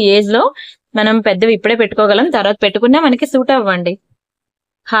అనద్దు. ఈ ఏజ్ లో మనం పెద్దవి ఇప్పుడే పెట్టుకోగలం, తర్వాత పెట్టుకున్నా మనకి సూట్ అవ్వండి.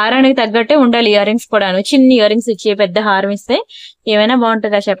 హారానికి తగ్గట్టే ఉండాలి ఇయర్ రింగ్స్ కూడాను. చిన్న ఇయర్ రింగ్స్ ఇచ్చి పెద్ద హారం ఇస్తే ఏమైనా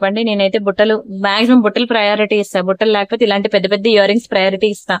బాగుంటుందా చెప్పండి. నేనైతే బుట్టలు, మాక్సిమం బుట్టలు ప్రయారిటీ ఇస్తా. బుట్టలు లేకపోతే ఇలాంటి పెద్ద పెద్ద ఇయర్ రింగ్స్ ప్రయారిటీ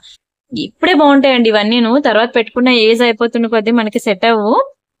ఇస్తా. ఇప్పుడే బాగుంటాయండి ఇవన్నీ. తర్వాత పెట్టుకున్న ఏజ్ అయిపోతున్న కొద్దీ మనకి సెట్ అవ్వు.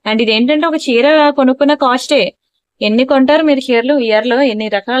 అండ్ ఇది ఏంటంటే ఒక చీర కొనుక్కున్న కాస్టే. ఎన్ని కొంటారు మీరు చీరలు ఇయర్ లో? ఎన్ని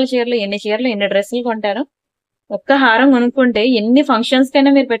రకాల చీరలు, ఎన్ని చీరలు, ఎన్ని డ్రెస్సులు కొంటారు? ఒక్క హారం కొనుక్కుంటే ఎన్ని ఫంక్షన్స్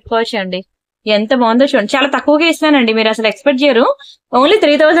కైనా మీరు పెట్టుకోవచ్చు అండి. ఎంత బాగుందో చూడండి. చాలా తక్కువగా ఇస్తానండి, మీరు అసలు ఎక్స్పెక్ట్ చేయరు. ఓన్లీ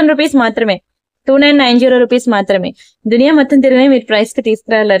 3000 రూపీస్ మాత్రమే, 2990 రూపీస్ మాత్రమే. దునియా మొత్తం తిరిగి మీరు ప్రైస్ కి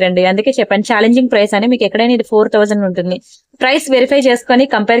తీసుకురాలండి. అందుకే చెప్పాను ఛాలెంజింగ్ ప్రైస్ అని. మీకు ఎక్కడైనా ఇది 4000 ఉంటుంది. ప్రైస్ వెరిఫై చేసుకొని,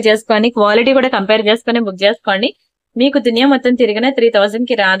 కంపేర్ చేసుకొని, క్వాలిటీ కూడా కంపేర్ చేసుకొని బుక్ చేసుకోండి. మీకు దునియా మొత్తం తిరిగినా 3000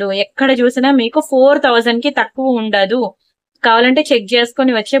 కి రాదు. ఎక్కడ చూసినా మీకు 4000 కి తక్కువ ఉండదు. కావాలంటే చెక్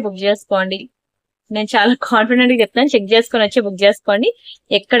చేసుకొని వచ్చే బుక్ చేసుకోండి. నేను చాలా కాన్ఫిడెంట్ గా చెప్తాను, చెక్ చేసుకొని వచ్చి బుక్ చేసుకోండి.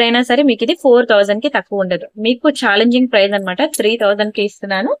 ఎక్కడైనా సరే మీకు ఇది 4000 కి తక్కువ ఉండదు. మీకు ఛాలెంజింగ్ ప్రైస్ అనమాట, 3000 కి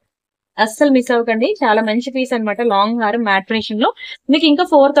ఇస్తున్నాను. అస్సలు మిస్ అవ్వకండి. చాలా మంచి పీస్ అనమాట, లాంగ్ హారం మ్యాట్ ఫినిషింగ్ లో. మీకు ఇంకా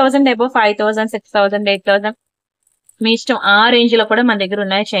 4000 అబౌవ్, 5000, 6000, 8000 మీ ఇష్టం. ఆ రేంజ్ లో కూడా మన దగ్గర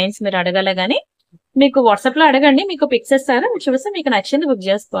ఉన్నాయి చైన్స్. మీరు అడగాల గానీ మీకు వాట్సాప్ లో అడగండి, మీకు పిక్స్ ఇస్తారా, చూస్తే మీకు నచ్చింది బుక్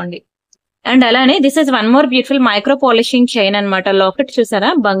చేసుకోండి. అండ్ అలానే this is one more beautiful micro polishing chain అనమాట. లాకెట్ చూసారా,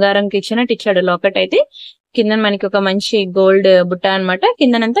 బంగారంకి ఇచ్చినట్టు ఇచ్చాడు లాకెట్ అయితే. కింద మనకి ఒక మంచి గోల్డ్ బుట్ట అనమాట.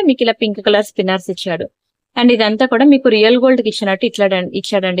 కిందనంతా మీకు ఇలా పింక్ కలర్ స్పిన్నర్స్ ఇచ్చాడు. అండ్ ఇదంతా కూడా మీకు రియల్ గోల్డ్ కి ఇచ్చినట్టు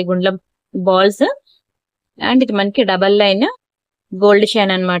ఇచ్చాడండి, గుండ్లం బాల్స్. అండ్ ఇది మనకి డబల్ లైన్ గోల్డ్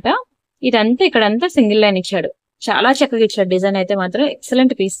చైన్ అనమాట. ఇదంతా ఇక్కడంతా సింగిల్ లైన్ ఇచ్చాడు. చాలా చక్కగా ఇచ్చాడు. డిజైన్ అయితే మాత్రం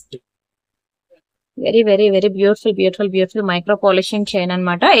excellent piece. Very very very beautiful beautiful beautiful micro polishing chain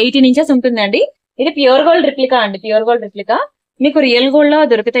అనమాట. 18 ఇంచెస్ ఉంటుందండి. ఇది ప్యూర్ గోల్డ్ రిప్లికా అండి, ప్యూర్ గోల్డ్ రిప్లికా. మీకు రియల్ గోల్డ్ లో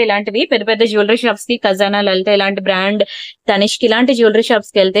దొరుకుతాయి ఇలాంటివి. పెద్ద పెద్ద జ్యువెలరీ షాప్స్ కి, ఖజానా, లలిత ఇలాంటి బ్రాండ్, తనిష్క్ ఇలాంటి జ్యువెలరీ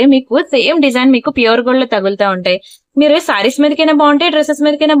షాప్స్ కి వెళ్తే మీకు సేమ్ డిజైన్ మీకు ప్యూర్ గోల్డ్ లో తగులుతా ఉంటాయి. మీరు సారీస్ మీదకైనా బాగుంటాయి, డ్రెస్సెస్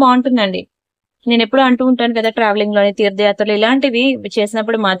మీదకైనా బాగుంటుందండి. నేను ఎప్పుడు అంటూ ఉంటాను కదా, ట్రావెలింగ్ లోని, తీర్థయాత్రలు ఇలాంటివి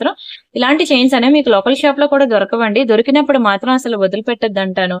చేసినప్పుడు మాత్రం ఇలాంటి చైన్స్ అనేవి మీకు లోకల్ షాప్ లో కూడా దొరకవండి. దొరికినప్పుడు మాత్రం అసలు వదిలిపెట్టద్దు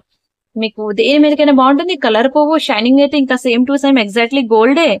అంటాను. మీకు దేని మీదకైనా బాగుంటుంది. కలర్ పోవు, షైనింగ్ అయితే ఇంకా same to same exactly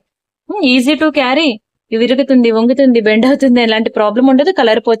గోల్డే. Easy to carry. విరుగుతుంది, వంగుతుంది, bend అవుతుంది, ఎలాంటి ప్రాబ్లం ఉండదు.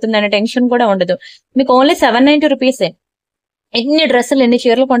 కలర్ పోతుంది అనే టెన్షన్ కూడా ఉండదు. మీకు ఓన్లీ 790 రూపీసే. ఎన్ని డ్రెస్సులు, ఎన్ని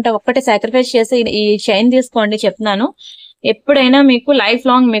చీరలు కొంటా ఒక్కటే సాక్రిఫైస్ చేసి ఈ చైన్ తీసుకోండి చెప్తున్నాను. ఎప్పుడైనా మీకు లైఫ్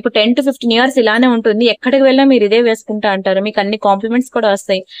లాంగ్ మీకు 10 to 15 years ఇలానే ఉంటుంది. ఎక్కడికి వెళ్ళినా మీరు ఇదే వేసుకుంటా అంటారు. మీకు అన్ని కాంప్లిమెంట్స్ కూడా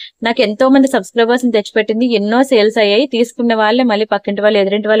వస్తాయి. నాకు ఎంతో మంది సబ్స్క్రైబర్స్ ని తెచ్చిపెట్టింది. ఎన్నో సేల్స్ అయ్యాయి. తీసుకున్న వాళ్ళే మళ్ళీ పక్కింటి వాళ్ళు,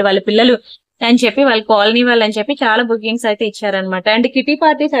 ఎదురింటి వాళ్ళు, వాళ్ళ పిల్లలు అని చెప్పి, వాళ్ళ కాలనీ వాళ్ళు అని చెప్పి చాలా బుకింగ్స్ అయితే ఇచ్చారనమాట. అండ్ కిటీ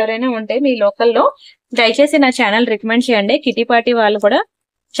పార్టీస్ ఎవరైనా ఉంటే మీ లోకల్లో దయచేసి నా ఛానల్ రికమెండ్ చేయండి. కిటీ పార్టీ వాళ్ళు కూడా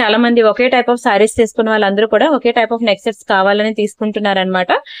చాలా మంది ఒకే టైప్ ఆఫ్ సారీస్ తీసుకున్న వాళ్ళందరూ కూడా ఒకే టైప్ ఆఫ్ నెక్ సెట్స్ కావాలని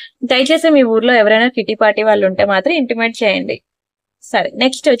తీసుకుంటున్నారనమాట. దయచేసి మీ ఊర్లో ఎవరైనా కిటీ పార్టీ వాళ్ళు ఉంటే మాత్రం ఇంటిమేట్ చేయండి. సరే,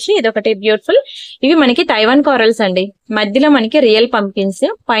 నెక్స్ట్ వచ్చి ఇదొకటి బ్యూటిఫుల్. ఇవి మనకి తైవాన్ కారల్స్ అండి. మధ్యలో మనకి రియల్ పంకిన్స్,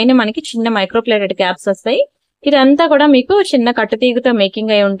 పైన మనకి చిన్న మైక్రోప్లేటెడ్ క్యాప్స్ వస్తాయి. ఇదంతా కూడా మీకు చిన్న కట్టుతీగుతో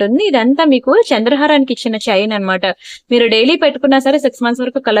మేకింగ్ అయి ఉంటుంది. ఇదంతా మీకు చంద్రహారానికి ఇచ్చిన చైన్ అనమాట. మీరు డైలీ పెట్టుకున్నా సరే 6 months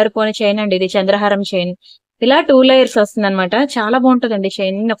వరకు కలర్ పోని చైన్ అండి ఇది, చంద్రహారం చైన్. ఇలా 2 layers వస్తుంది అనమాట. చాలా బాగుంటుందండి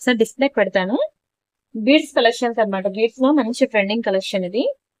చైన్. నేను ఒకసారి డిస్ప్లే పెడతాను. బీడ్స్ కలెక్షన్స్ అనమాట. బీడ్స్ లో మంచి ట్రెండింగ్ కలెక్షన్ ఇది.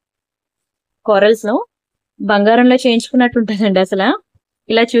 కోరల్స్ లో బంగారంలో చేయించుకున్నట్టు ఉంటుందండి అసలు.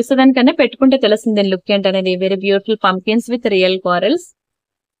 ఇలా చూసేదానికన్నా పెట్టుకుంటే తెలుస్తుంది లుక్ ఏంటనేది. Very beautiful pumpkins with real corals.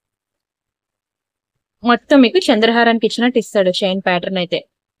 మొత్తం మీకు చంద్రహారానికి ఇచ్చినట్టు ఇస్తాడు చైన్ ప్యాటర్న్ అయితే.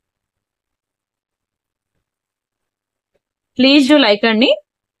 ప్లీజ్ డూ లైక్ అండి.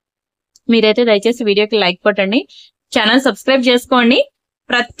 మీరైతే దయచేసి వీడియోకి లైక్ కొట్టండి, ఛానల్ సబ్స్క్రైబ్ చేసుకోండి.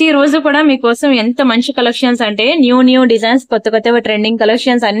 ప్రతిరోజు కూడా మీకోసం ఎంత మంచి కలెక్షన్స్ అంటే న్యూ డిజైన్స్, కొత్త కొత్త ట్రెండింగ్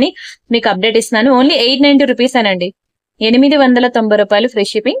కలెక్షన్స్ అన్ని మీకు అప్డేట్ ఇస్తున్నాను. ఓన్లీ 890 రూపీస్ అనండి, 890 రూపాయలు ఫ్రీ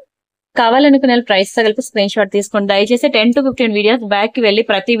షిప్పింగ్. కావాలనుకునే ప్రైస్ కలిపి స్క్రీన్ షాట్ తీసుకోండి. దయచేసి 10 to 15 వీడియోస్ బ్యాక్ కి వెళ్ళి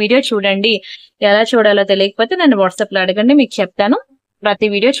ప్రతి వీడియో చూడండి. ఎలా చూడాలో తెలియకపోతే నన్ను వాట్సాప్ లో అడగండి, మీకు చెప్తాను. ప్రతి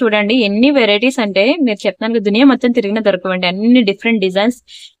వీడియో చూడండి. ఎన్ని వెరైటీస్ అంటే మీరు చెప్తాను, దునియా మొత్తం తిరిగిన దొరకవండి. అన్ని డిఫరెంట్ డిజైన్స్,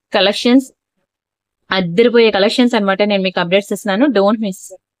 కలెక్షన్స్, అద్దరిపోయే కలెక్షన్స్ అనమాట. నేను మీకు అప్డేట్స్ ఇస్తున్నాను, డోంట్ మిస్.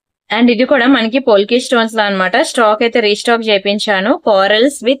 అండ్ ఇది కూడా మనకి పోల్కి స్టోన్స్ లో అనమాట. స్టాక్ అయితే రీస్టాక్ చేయించాను.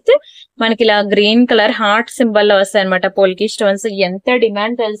 కోరల్స్ విత్ మనకి ఇలా గ్రీన్ కలర్ హార్ట్ సింబల్ లో వస్తాయి అనమాట పోల్కి స్టోన్స్. ఎంత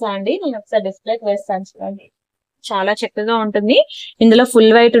డిమాండ్ తెలుసా అండి. నేను ఒకసారి డిస్ప్లేకి వేస్తాను చూడండి. చాలా చక్కగా ఉంటుంది. ఇందులో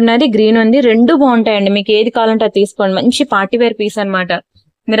ఫుల్ వైట్ ఉన్నది, గ్రీన్ ఉంది. రెండు బాగుంటాయండి. మీకు ఏది కావాలంటే అది తీసుకోండి. మంచి పార్టీ వేర్ పీస్ అనమాట.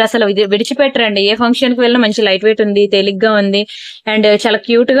 మీరు అసలు ఇది విడిచిపెట్టరండి. ఏ ఫంక్షన్ కి వెళ్ళినా మంచి లైట్ వెయిట్ ఉంది, తేలిగ్గా ఉంది, అండ్ చాలా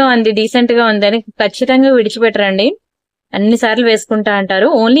క్యూట్ గా ఉంది, డీసెంట్ గా ఉంది అని ఖచ్చితంగా విడిచిపెట్టరండి. అన్ని సార్లు వేసుకుంటా అంటారు.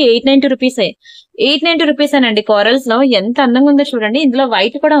 ఓన్లీ 890 రూపీసే. 890 రూపీస్ అనండి. కోరల్స్ లో ఎంత అందంగా ఉందో చూడండి. ఇందులో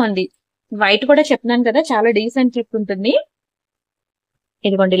వైట్ కూడా ఉంది. వైట్ కూడా చెప్తున్నాను కదా, చాలా డీసెంట్ లుక్ ఉంటుంది.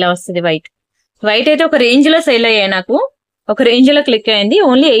 ఇదిగోండి ఇలా వస్తుంది వైట్. వైట్ అయితే ఒక రేంజ్ లో సేల్ అయ్యాయి నాకు. ఒక రేంజ్ లో క్లిక్ అయింది.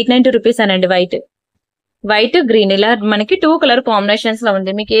 ఓన్లీ 890 రూపీస్ అనండి. వైట్ గ్రీన్ ఇలా మనకి 2 కలర్ కాంబినేషన్స్ లో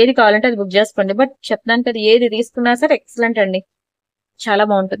ఉంది. మీకు ఏది కావాలంటే అది బుక్ చేసుకోండి. బట్ చెప్తాను కదా, ఏది తీసుకున్నా సరే ఎక్సలెంట్ అండి. చాలా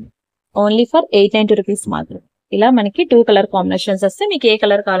బాగుంటుంది. ఓన్లీ ఫర్ 890 రూపీస్ మాత్రం. ఇలా మనకి 2 కలర్ కాంబినేషన్స్ వస్తే మీకు ఏ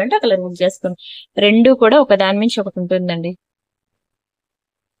కలర్ కావాలంటే ఆ కలర్ బుక్ చేసుకోండి. రెండు కూడా ఒక దాని మించి ఒకటి ఉంటుందండి.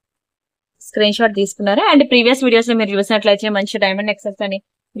 స్క్రీన్ షాట్ తీసుకున్నారా? అండ్ ప్రీవియస్ వీడియోస్ లో మీరు చూసినట్లయితే మంచి డైమండ్ నెక్లెస్ అని,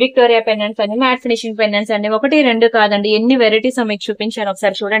 విక్టోరియా పెండెంట్స్ అని, మ్యాట్ ఫినిషింగ్ పెండెంట్స్ అని 1, 2 కాదండి, ఎన్ని వెరైటీస్ మీకు చూపించాను.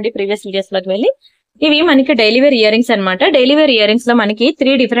 ఒకసారి చూడండి ప్రీవియస్ వీడియోస్ లోకి వెళ్ళి. ఇవి మనకి డైలీ వేర్ ఇయర్ రింగ్స్ అనమాట. డైలీ వేర్ ఇయర్ రింగ్స్ లో మనకి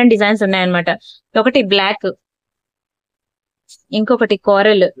 3 డిఫరెంట్ డిజైన్స్ ఉన్నాయన్నమాట. ఒకటి బ్లాక్, ఇంకొకటి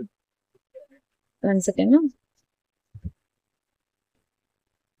కోరల్, 1 సెకండ్,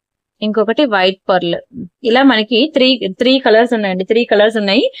 ఇంకొకటి వైట్ పర్ల్. ఇలా మనకి త్రీ కలర్స్ ఉన్నాయండి. 3 కలర్స్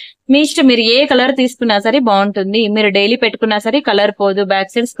ఉన్నాయి. మీ ఇష్టం, మీరు ఏ కలర్ తీసుకున్నా సరే బాగుంటుంది. మీరు డైలీ పెట్టుకున్నా సరే కలర్ పోదు.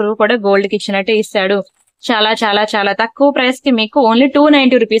 బ్యాక్ సైడ్ స్క్రూ కూడా గోల్డ్ కి ఇచ్చినట్టే ఇస్తాడు. చాలా చాలా చాలా తక్కువ ప్రైస్ కి మీకు ఓన్లీ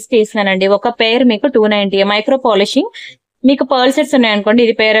 290 రూపీస్ కి ఇస్తానండి. ఒక పేర్ మీకు 290. Micro polishing. మీకు పర్ల్ సెట్స్ ఉన్నాయనుకోండి,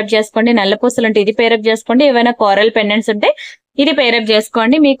 ఇది పేరప్ చేసుకోండి. నల్ల పూసలు ఉంటే ఇది పేరప్ చేసుకోండి. ఏవైనా కోరల్ పెండెంట్స్ ఉంటే ఇది పేరప్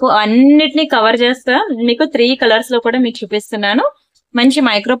చేసుకోండి. మీకు అన్నిటినీ కవర్ చేస్తా. మీకు 3 కలర్స్ లో కూడా మీకు చూపిస్తున్నాను. మంచి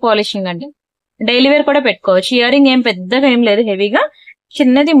మైక్రో పాలిషింగ్ అండి. డైలీ వేర్ కూడా పెట్టుకోవచ్చు. ఇయర్ రింగ్ ఏం పెద్దగా ఏం లేదు, హెవీగా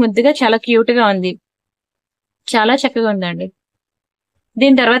చిన్నది ముద్దుగా చాలా క్యూట్ గా ఉంది. చాలా చక్కగా ఉందండి.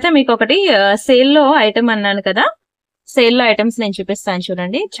 దీని తర్వాత మీకు ఒకటి సేల్ లో ఐటమ్ అన్నాను కదా, సేల్ లో ఐటమ్స్ నేను చూపిస్తాను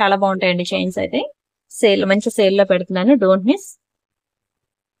చూడండి. చాలా బాగుంటాయండి చైన్స్ అయితే. మంచి సేల్ లో పెడుతున్నాను, డోంట్ మిస్.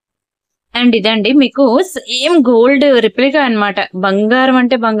 అండ్ ఇదండి మీకు సేమ్ గోల్డ్ రిప్లికా అన్నమాట. బంగారం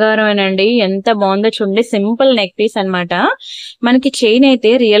అంటే బంగారమేనండి. ఎంత బాగుందో చూడండి. సింపుల్ నెక్ పీస్ అన్నమాట. మనకి చైన్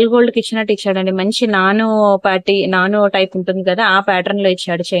అయితే రియల్ గోల్డ్ కి ఇచ్చినట్టు ఇచ్చాడండి. మంచి నానో టైప్ ఉంటుంది కదా, ఆ ప్యాటర్న్ లో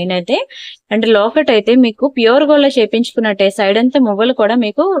ఇచ్చాడు చైన్ అయితే. అండ్ లాకెట్ అయితే మీకు ప్యూర్ గోల్డ్ లో చేపించుకున్నట్టే. సైడ్ అంతా మువ్వలు కూడా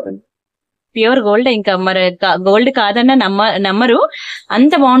మీకు ప్యూర్ గోల్డ్. ఇంకా మరి గోల్డ్ కాదన్న నమ్మరు,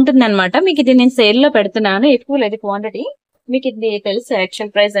 అంత బాగుంటుంది అనమాట. మీకు ఇది నేను సేల్ లో పెడుతున్నాను. ఎక్కువ లేదు క్వాంటిటీ, మీకు ఇది తెలుసు యాక్చువల్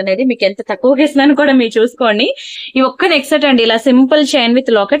ప్రైస్ అనేది. మీకు ఎంత తక్కువగా ఇస్తున్నాను కూడా మీరు చూసుకోండి. ఈ ఒక్క నెక్ సెట్ అండి, ఇలా simple chain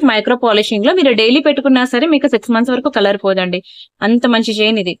with locket micro polishing లో. మీరు డైలీ పెట్టుకున్నా సరే మీకు 6 మంత్స్ వరకు కలర్ పోదండి. అంత మంచి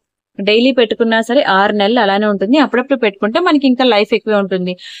చైన్ ఇది. డైలీ పెట్టుకున్నా సరే 6 నెలలు అలానే ఉంటుంది. అప్పుడప్పుడు పెట్టుకుంటే మనకి ఇంకా లైఫ్ ఎక్కువే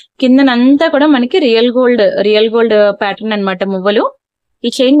ఉంటుంది. కిందనంతా కూడా మనకి రియల్ గోల్డ్ ప్యాటర్న్ అన్నమాట మువ్వలు. ఈ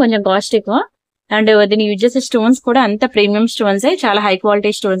చైన్ కొంచెం కాస్ట్ ఎక్కువ. అండ్ దీన్ని యూజ్ చేసే స్టోన్స్ కూడా అంత ప్రీమియం స్టోన్స్, చాలా హై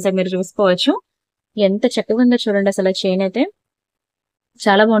క్వాలిటీ స్టోన్స్ మీరు చూసుకోవచ్చు. ఎంత చక్కగా ఉందో చూడండి. అసలు చైన్ అయితే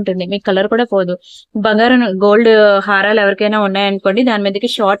చాలా బాగుంటుంది. మీకు కలర్ కూడా పోదు. బంగారం గోల్డ్ హారాలు ఎవరికైనా ఉన్నాయనుకోండి, దాని మీదకి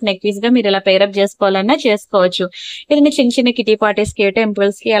షార్ట్ నెక్ పీస్ గా మీరు ఇలా పేరప్ చేసుకోవాలన్నా చేసుకోవచ్చు. ఇది చిన్న చిన్న కిటీ పార్టీస్ కి,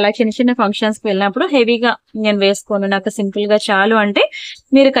 టెంపుల్స్ కి, అలా చిన్న చిన్న ఫంక్షన్స్ కి వెళ్ళినప్పుడు హెవీగా నేను వేసుకోను, నాకు సింపుల్ గా చాలు అంటే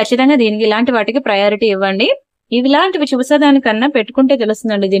మీరు ఖచ్చితంగా దీనికి ఇలాంటి వాటికి ప్రయారిటీ ఇవ్వండి. ఇలాంటివి చూసేదానికన్నా పెట్టుకుంటే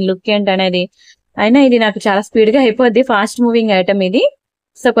తెలుస్తుందండి దీని లుక్ ఏంటనేది. అయినా ఇది నాకు చాలా స్పీడ్ గా అయిపోద్ది. ఫాస్ట్ మూవింగ్ ఐటమ్ ఇది.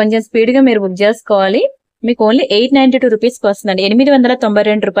 సో కొంచెం స్పీడ్ గా మీరు బుక్ చేసుకోవాలి. మీకు ఓన్లీ 892 రూపీస్ కి వస్తుందండి.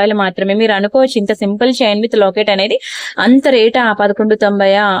 892 రూపాయలు మాత్రమే. మీరు అనుకోవచ్చు ఇంత సింపుల్ చైన్ విత్ లాకెట్ అనేది అంత రేటా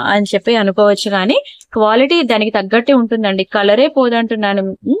 1190 అని చెప్పి అనుకోవచ్చు, కానీ క్వాలిటీ దానికి తగ్గట్టే ఉంటుందండి. కలరే పోదంటున్నాను,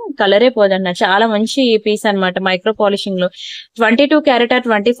 కలరే పోదన్న. చాలా మంచి పీస్ అన్నమాట. మైక్రో పాలిషింగ్ లో 22 క్యారెట్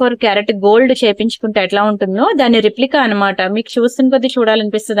 24 క్యారెట్ గోల్డ్ చేపించుకుంటే ఎట్లా ఉంటుందో దాని రిప్లికా అన్నమాట. మీకు చూస్తున్న కొద్ది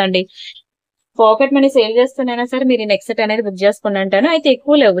చూడాలనిపిస్తుందండి. పాకెట్ మనీ సేల్ చేస్తున్నా సరే మీరు నెక్ సెట్ అనేది బుక్ చేసుకుని అంటాను. అయితే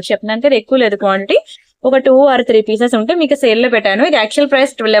ఎక్కువ లేవు, చెప్పినాను కదా, ఎక్కువ లేదు క్వాంటిటీ. ఒక 2 or 3 పీసెస్ ఉంటే మీకు సేల్ లో పెట్టాను. ఇది యాక్చువల్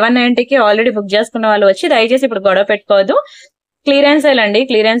ప్రైస్ 1190కి ఆల్రెడీ బుక్ చేసుకున్న వాళ్ళు వచ్చి దయచేసి ఇప్పుడు గొడవ పెట్టుకోవద్దు. క్లియరెన్స్ సేల్ అండి.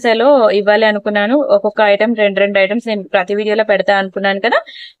 క్లియరెన్స్ సేల్ ఇవ్వాలి అనుకున్నాను. ఒక్కొక్క ఐటమ్ 2 ఐటమ్స్ నేను ప్రతి వీడియోలో పెడతా అనుకున్నాను కదా,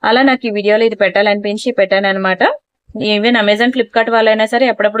 అలా నాకు ఈ వీడియోలో ఇది పెట్టాలనిపించి పెట్టాను అనమాట. ఈవెన్ అమెజాన్, ఫ్లిప్కార్ట్ వాళ్ళైనా సరే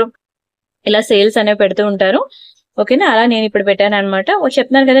అప్పుడప్పుడు ఇలా సేల్స్ అనేవి పెడుతూ ఉంటారు. ఓకేనా, అలా నేను ఇప్పుడు పెట్టాను అనమాట.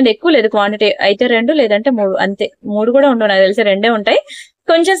 చెప్తున్నాను కదండి, ఎక్కువ లేదు క్వాంటిటీ. అయితే 2 లేదంటే 3, అంతే. 3 కూడా ఉండవు, నాకు తెలిసి 2 ఉంటాయి.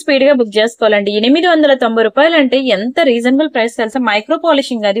 కొంచెం స్పీడ్ గా బుక్ చేసుకోవాలండి. 890 రూపాయలు అంటే ఎంత రీజనబుల్ ప్రైస్ తెలుసా. మైక్రో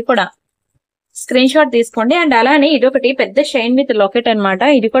పాలిషింగ్ అది కూడా. స్క్రీన్ షాట్ తీసుకోండి. అండ్ అలానే ఇదొకటి పెద్ద షైన్ విత్ లాకెట్ అన్నమాట.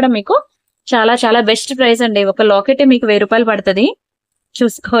 ఇది కూడా మీకు చాలా చాలా బెస్ట్ ప్రైస్ అండి. ఒక లాకెట్ మీకు 1000 రూపాయలు పడుతుంది.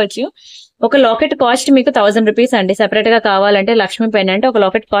 చూసుకోవచ్చు. ఒక లాకెట్ కాస్ట్ మీకు 1000 రూపీస్ అండి. సెపరేట్ గా కావాలంటే లక్ష్మీ పెండెంట్ ఒక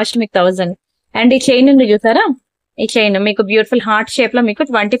లాకెట్ కాస్ట్ మీకు 1000. అండ్ ఈ చైన్ ఉంది చూసారా, ఈ చైన్ మీకు బ్యూటిఫుల్ హార్ట్ షేప్ లో మీకు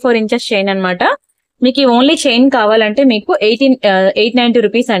 24 ఇంచెస్ చైన్ అన్నమాట. మీకు ఈ ఓన్లీ చైన్ కావాలంటే మీకు 890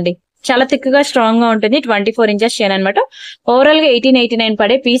 రూపీస్ అండి. చాలా థిక్ గా స్ట్రాంగ్ గా ఉంటుంది. 24 ఇంచెస్ చైన్ అనమాట. ఓవరాల్ గా 1889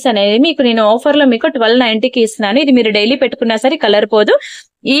 పడే పీస్ అనేది మీకు నేను ఆఫర్ లో మీకు 1290కి ఇస్తున్నాను. ఇది మీరు డైలీ పెట్టుకున్నా సరే కలర్ పోదు.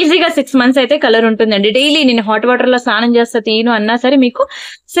 ఈజీగా 6 మంత్స్ అయితే కలర్ ఉంటుందండి. డైలీ నేను హాట్ వాటర్ లో స్నానం చేస్తా తీను అన్నా సరే మీకు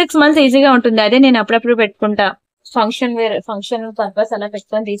 6 మంత్స్ ఈజీగా ఉంటుంది. అదే నేను అప్పుడప్పుడు పెట్టుకుంటా ఫంక్షన్ పర్పస్ అలా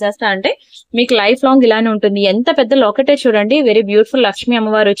పెట్టుకొని తీసేస్తా అంటే మీకు లైఫ్ లాంగ్ ఇలానే ఉంటుంది. ఎంత పెద్ద లాకెటే చూడండి. వెరీ బ్యూటిఫుల్ లక్ష్మీ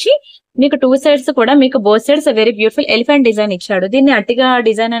అమ్మవారు వచ్చి మీకు 2 సైడ్స్ కూడా మీకు both sides very beautiful elephant design ఇచ్చాడు. దీన్ని అట్టిగా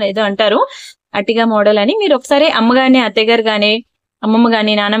డిజైన్ అనేది అంటారు, అట్టిగా మోడల్ అని. మీరు ఒకసారి అమ్మగాని అత్తయ్య గారు గాని అమ్మమ్మ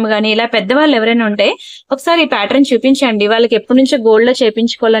గాని నానమ్మ గాని ఇలా పెద్దవాళ్ళు ఎవరైనా ఉంటే ఒకసారి ఈ ప్యాటర్న్ చూపించండి. వాళ్ళకి ఎప్పటి నుంచో గోల్డ్ లో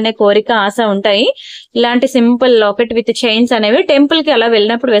చేపించుకోవాలనే కోరిక ఆశ ఉంటాయి. ఇలాంటి సింపుల్ లాకెట్ విత్ చైన్స్ అనేవి టెంపుల్ కి అలా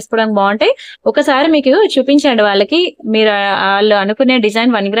వెళ్ళినప్పుడు వేసుకోవడానికి బాగుంటాయి. ఒకసారి మీకు చూపించండి వాళ్ళకి. మీరు వాళ్ళు అనుకునే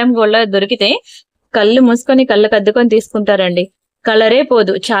డిజైన్ 1 గ్రామ్ గోల్డ్ లో దొరికితే కళ్ళు మూసుకొని కళ్ళు కద్దుకొని తీసుకుంటారండి. కలరే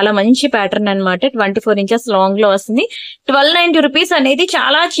పోదు. చాలా మంచి ప్యాటర్న్ అనమాట. 24 ఇంచెస్ లాంగ్ లో వస్తుంది. 1290 రూపీస్ అనేది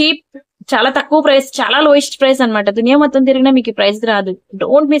చాలా చీప్, చాలా తక్కువ ప్రైస్, చాలా లోయెస్ట్ ప్రైస్ అనమాట. దునియా మొత్తం తిరిగినా మీకు ఈ ప్రైస్ రాదు.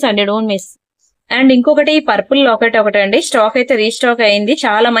 డోంట్ మిస్ అండి, డోంట్ మిస్. అండ్ ఇంకొకటి పర్పుల్ లాకెట్ ఒకటి అండి. స్టాక్ అయితే రీస్టాక్ అయింది.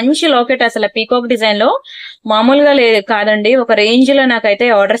 చాలా మంచి లాకెట్, అసలు పీకాక్ డిజైన్ లో మామూలుగా లేదు కాదండి. ఒక రేంజ్ లో నాకైతే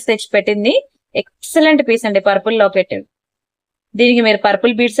ఆర్డర్స్ తెచ్చి పెట్టింది. ఎక్సలెంట్ పీస్ అండి పర్పుల్ లాకెట్. దీనికి మీరు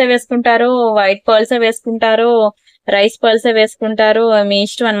పర్పుల్ బీడ్స్ వేసుకుంటారు, వైట్ పర్ల్స్ వేసుకుంటారు, రైస్ పర్ల్స్ వేసుకుంటారు, మీ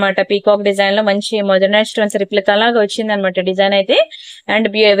ఇష్టం అనమాట. పీకాక్ డిజైన్ లో మంచి మోడర్నైజ్ స్టోన్స్ రిప్లికా లాగా వచ్చింది అనమాట డిజైన్ అయితే. And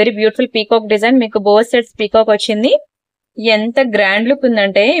very beautiful peacock design. మీకు బోత్ సెట్స్ పీకాక్ వచ్చింది. ఎంత గ్రాండ్ లుక్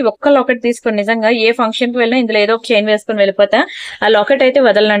ఉందంటే ఒక్క లాకెట్ తీసుకొని నిజంగా ఏ ఫంక్షన్ కి వెళ్ళినా ఇందులో ఏదో ఒక చైన్ వేసుకొని వెళ్ళిపోతా. ఆ లాకెట్ అయితే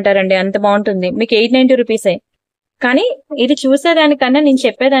వదలనంటారండి, అంత బాగుంటుంది. మీకు 890 రూపీసే. కానీ ఇది చూసేదానికన్నా నేను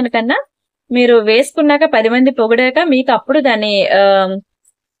చెప్పేదానికన్నా మీరు వేసుకున్నాక 10 మంది పొగిడాక మీకు అప్పుడు దాన్ని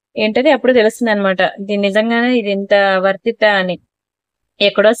ఏంటది అప్పుడు తెలుస్తుంది అనమాట. దీని నిజంగానే ఇది ఇంత వర్తిత అని.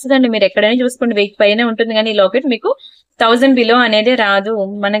 ఎక్కడొస్తుందండి, మీరు ఎక్కడైనా చూసుకోండి 1000 పైన ఉంటుంది. కానీ ఈ లాకెట్ మీకు 1000 బిలో అనేది రాదు.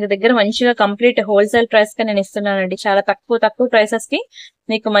 మనకి దగ్గర మంచిగా కంప్లీట్ హోల్సేల్ ప్రైస్ గా నేను ఇస్తున్నానండి. చాలా తక్కువ ప్రైసెస్ కి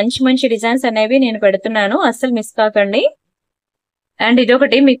మీకు మంచి మంచి డిజైన్స్ అనేవి నేను పెడుతున్నాను. అస్సలు మిస్ కాకండి. అండ్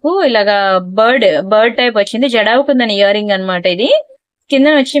ఇదొకటి మీకు ఇలాగా బర్డ్ టైప్ వచ్చింది. జడావుకుందని ఇయర్ రింగ్ అనమాట. ఇది కింద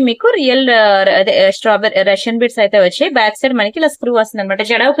వచ్చి మీకు రియల్ అదే స్ట్రాబెరీ రష్యన్ బిట్స్ అయితే వచ్చి బ్యాక్ సైడ్ మనకి ఇలా స్క్రూ వస్తుంది అనమాట.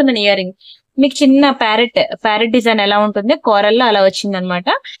 జడావుకుందని ఇయర్ రింగ్. మీకు చిన్న ప్యారెట్ డిజైన్ ఎలా ఉంటుంది కోరల్ లో అలా వచ్చింది అనమాట.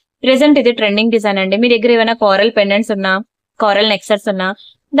 ప్రెసెంట్ ఇది ట్రెండింగ్ డిజైన్ అండి. మీ దగ్గర ఏమైనా కోరల్ పెండెంట్స్ ఉన్నా, కోరల్ నెక్సెట్స్ ఉన్నా,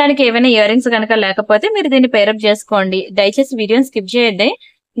 దానికి ఏమైనా ఇయర్ రింగ్స్ కనుక లేకపోతే మీరు దీన్ని పేరప్ చేసుకోండి. దయచేసి వీడియోని స్కిప్ చేయొద్దే.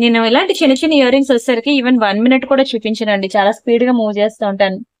 నేను ఇలాంటి చిన్న చిన్న ఇయర్ రింగ్స్ వచ్చేసరికి ఈవెన్ 1 మినిట్ కూడా చూపించనండి. చాలా స్పీడ్ గా మూవ్ చేస్తూ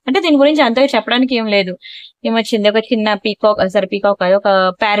ఉంటాను. అంటే దీని గురించి అంతగా చెప్పడానికి ఏం లేదు. ఏమొచ్చింది, ఒక చిన్న పీకాక్ ఒక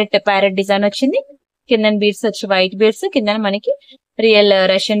ప్యారెట్ డిజైన్ వచ్చింది. కింద బీడ్స్ వచ్చి వైట్ బీడ్స్, కింద మనకి రియల్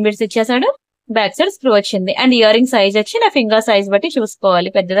రష్యన్ బీడ్స్ ఇచ్చేసాడు. బ్యాక్ సైడ్ స్క్రూ వచ్చింది. అండ్ ఇయర్ రింగ్ సైజ్ వచ్చి నా ఫింగర్ సైజ్ బట్టి చూసుకోవాలి,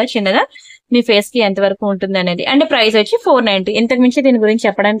 పెద్దదా చిన్నదా మీ ఫేస్ కి ఎంత వరకు ఉంటుంది అనేది. అండ్ ప్రైస్ వచ్చి 490. ఇంతకు మించి దీని గురించి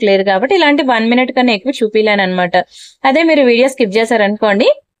చెప్పడానికి లేదు కాబట్టి ఇలాంటి 1 మినిట్ కన్నా ఎక్కువ చూపిలేను అనమాట. అదే మీరు వీడియో స్కిప్ చేశారనుకోండి,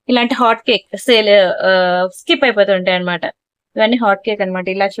 ఇలాంటి హాట్ కేక్ సేల్ స్కిప్ అయిపోతుంటాయి అనమాట. ఇవన్నీ హాట్ కేక్ అనమాట.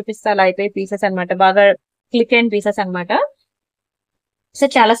 ఇలా చూపిస్తే అలా అయిపోయి పీసెస్ అనమాట. బాగా క్లిక్ అయిన పీసెస్ అనమాట. సో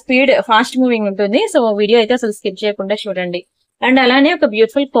చాలా ఫాస్ట్ మూవింగ్ ఉంటుంది. సో వీడియో అయితే అసలు స్కిప్ చేయకుండా చూడండి. అండ్ అలానే ఒక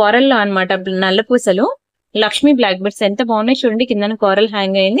బ్యూటిఫుల్ కోరల్ లో అనమాట నల్ల పూసలు లక్ష్మీ బ్లాక్ బెడ్స్ ఎంత బాగున్నాయి చూడండి. కింద కోరల్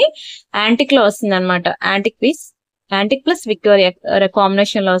హ్యాంగ్ అయింది. యాంటిక్ లో వస్తుంది అనమాట. Antique piece, antique plus Victoria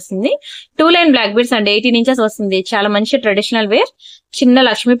combination లో వస్తుంది. 2 లైన్ బ్లాక్ బెడ్స్ అండి. 18 ఇంచెస్ వస్తుంది. చాలా మంచి ట్రెడిషనల్ వేర్. చిన్న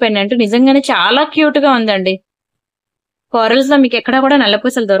లక్ష్మీ పెండెంట్ నిజంగానే చాలా క్యూట్ గా ఉందండి. కోరల్స్ లో మీకు ఎక్కడ కూడా నల్ల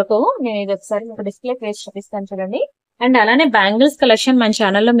పూసలు దొరకవు. నేను ఇది ఒకసారి మీకు డిస్ప్లే పేజ్ చూపిస్తాను చూడండి. అండ్ అలానే బ్యాంగిల్స్ కలెక్షన్ మన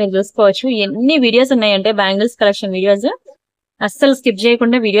ఛానల్లో మీరు చూసుకోవచ్చు. ఎన్ని వీడియోస్ ఉన్నాయంటే బ్యాంగిల్స్ కలెక్షన్ వీడియోస్. అస్సలు స్కిప్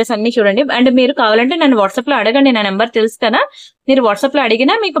చేయకుండా వీడియోస్ అన్ని చూడండి. అండ్ మీరు కావాలంటే నన్ను వాట్సాప్ లో అడగండి, నా నెంబర్ తెలుసు కదా. మీరు వాట్సాప్ లో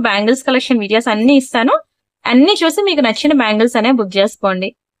అడిగినా మీకు బ్యాంగిల్స్ కలెక్షన్ వీడియోస్ అన్ని ఇస్తాను. అన్ని చూసి మీకు నచ్చిన బ్యాంగిల్స్ అనే బుక్ చేసుకోండి.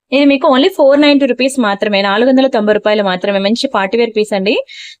 ఇది మీకు ఓన్లీ 490 రూపీస్ మాత్రమే, 490 రూపాయలు మాత్రమే. మంచి పార్టీవేర్ పీస్ అండి.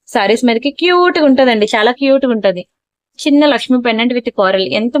 సారీస్ మీదకి క్యూట్ గా ఉంటదండి, చాలా క్యూట్ గా ఉంటది. చిన్న లక్ష్మీ పెండెంట్ విత్ కోరల్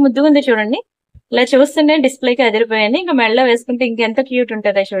ఎంత ముద్దుగా ఉందో చూడండి. ఇలా చూస్తుంటే డిస్ప్లేకి అదిరిపోయింది. ఇంకా మెడలో వేసుకుంటే ఇంకెంత క్యూట్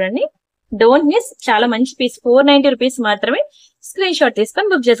ఉంటుందో చూడండి. Don't miss. చాలా మంచి పీస్. 490 రూపీస్ మాత్రమే. స్క్రీన్ షాట్ తీసుకొని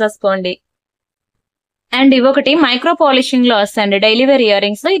బుక్ చేసేసుకోండి. అండ్ ఇవొకటి మైక్రో పాలిషింగ్ లో వస్తాయండి డైలీ వేర్ ఇయర్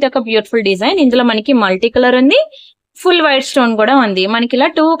రింగ్స్ లో. ఇది ఒక బ్యూటిఫుల్ డిజైన్. ఇందులో మనకి మల్టీ కలర్ ఉంది, ఫుల్ వైట్ స్టోన్ కూడా ఉంది. మనకి ఇలా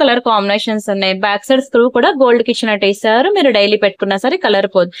 2 కలర్ కాంబినేషన్స్ ఉన్నాయి. బ్యాక్ సైడ్ స్క్రూ కూడా గోల్డ్ కి ఇచ్చినట్టు ఇస్తారు. మీరు డైలీ పెట్టుకున్నా సరే కలర్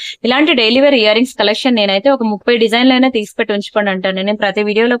పోదు. ఇలాంటి daily wear ear rings collection నేనైతే ఒక 30 డిజైన్లు అయినా తీసి పెట్టి ఉంచుకోండి అంటాను. నేను ప్రతి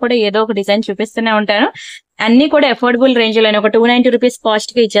వీడియోలో కూడా ఏదో ఒక డిజైన్ చూపిస్తూనే ఉంటాను. అన్ని కూడా అఫోర్డబుల్ రేంజ్ లో ఒక 290 రూపీస్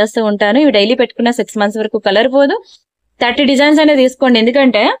కాస్ట్ కి ఇచ్చేస్తూ ఉంటాను. ఇవి డైలీ పెట్టుకున్న 6 months వరకు కలర్ పోదు. 30 డిజైన్స్ అనేది తీసుకోండి.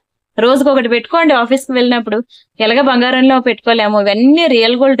 ఎందుకంటే రోజుకి ఒకటి పెట్టుకోండి. ఆఫీస్ కి వెళ్ళినప్పుడు ఎలాగ బంగారంలో పెట్టుకోలేము. ఇవన్నీ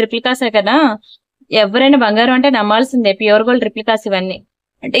రియల్ గోల్డ్ రిప్లికాసే కదా. ఎవరైనా బంగారం అంటే నమ్మాల్సిందే. ప్యూర్ గోల్డ్ రిప్లికాస్ ఇవన్నీ.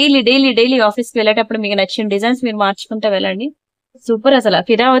 డైలీ ఆఫీస్ కి వెళ్ళేటప్పుడు మీకు నచ్చిన డిజైన్స్ మీరు మార్చుకుంటూ వెళ్ళండి. సూపర్, అసలు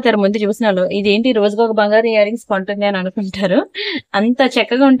ఫిదా అవుతారు ముందు చూసిన వాళ్ళు. ఇదేంటి రోజుకు ఒక బంగారు ఇయర్ రింగ్స్ కొంటుంది అని అనుకుంటారు. అంత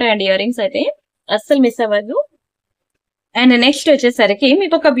చక్కగా ఉంటాయండి ఇయర్ రింగ్స్ అయితే, అస్సలు మిస్ అవ్వదు. అండ్ నెక్స్ట్ వచ్చేసరికి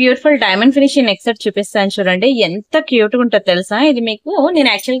మీకు ఒక beautiful diamond finishing neck set చూపిస్తాను చూడండి. ఎంత క్యూట్ గా ఉంటుందో తెలుసా. ఇది మీకు నేను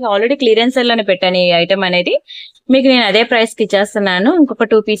యాక్చువల్గా ఆల్రెడీ క్లియరెన్స్ సెల్ లోనే పెట్టాను ఈ ఐటమ్ అనేది. మీకు నేను అదే ప్రైస్ కి ఇచ్చేస్తున్నాను. ఇంకొక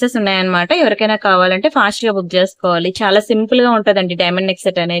 2 పీసెస్ ఉన్నాయన్నమాట. ఎవరికైనా కావాలంటే ఫాస్ట్ గా బుక్ చేసుకోవాలి. చాలా సింపుల్ గా ఉంటదండి డైమండ్ నెక్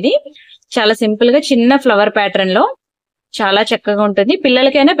సెట్ అనేది. చాలా సింపుల్ గా చిన్న ఫ్లవర్ ప్యాటర్న్ లో చాలా చక్కగా ఉంటుంది.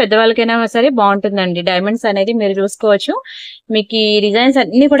 పిల్లలకైనా పెద్దవాళ్ళకైనా సరే బాగుంటుందండి. డైమండ్స్ అనేది మీరు చూసుకోవచ్చు. మీకు ఈ డిజైన్స్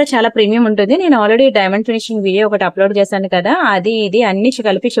అన్ని కూడా చాలా ప్రీమియం ఉంటుంది. నేను ఆల్రెడీ డైమండ్ ఫినిషింగ్ వీడియో ఒకటి అప్లోడ్ చేశాను కదా, అది ఇది అన్ని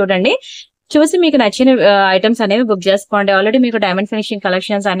కలిపి చూడండి. చూసి మీకు నచ్చిన ఐటమ్స్ అనేవి బుక్ చేసుకోండి. ఆల్రెడీ మీకు డైమండ్ ఫినిషింగ్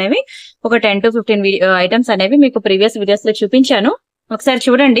కలెక్షన్స్ అనేవి ఒక 10 to 15 ఐటమ్స్ అనేవి మీకు ప్రీవియస్ వీడియోస్ లో చూపించాను. ఒకసారి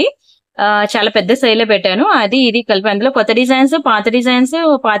చూడండి. చాలా పెద్ద సేల్ పెట్టాను. అది ఇది కలిపి అందులో కొత్త డిజైన్స్, పాత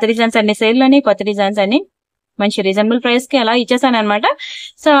డిజైన్స్ అన్ని సేల్ అని, కొత్త డిజైన్స్ అన్ని మంచి రీజనబుల్ ప్రైస్ కి అలా ఇచ్చేసాను అనమాట.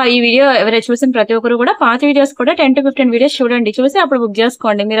 సో ఈ వీడియో ఎవరైనా చూసిన ప్రతి ఒక్కరు కూడా పాత వీడియోస్ కూడా 10 to 15 వీడియోస్ చూడండి. చూసి అప్పుడు బుక్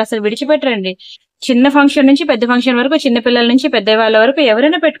చేసుకోండి. మీరు అసలు విడిచిపెట్టరండి. చిన్న ఫంక్షన్ నుంచి పెద్ద ఫంక్షన్ వరకు, చిన్న పిల్లల నుంచి పెద్ద వాళ్ళ వరకు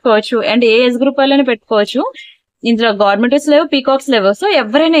ఎవరైనా పెట్టుకోవచ్చు. అండ్ ఏ ఏజ్ గ్రూప్ వాళ్ళైనా పెట్టుకోవచ్చు. ఇందులో గవర్నమెంట్స్ లేవు, పీకాక్స్ లేవు. సో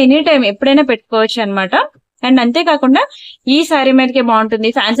ఎవరైనా ఎనీ టైం ఎప్పుడైనా పెట్టుకోవచ్చు అనమాట. అండ్ అంతేకాకుండా ఈ శారీ మీదకి బాగుంటుంది,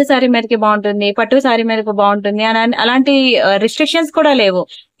 ఫ్యాన్సీ శారీ మీదకి బాగుంటుంది, పట్టు శారీ మీదకి బాగుంటుంది అని అలాంటి రిస్ట్రిక్షన్స్ కూడా లేవు.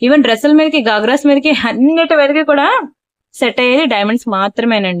 ఈవెన్ డ్రెస్సుల మీదకి, గాగ్రాస్ మీదకి, అన్నిటి మీదకి కూడా సెట్ అయ్యేది డైమండ్స్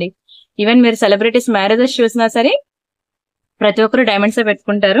మాత్రమేనండి. ఈవెన్ మీరు సెలబ్రిటీస్ మ్యారేజెస్ చూసినా సరే ప్రతి ఒక్కరు డైమండ్స్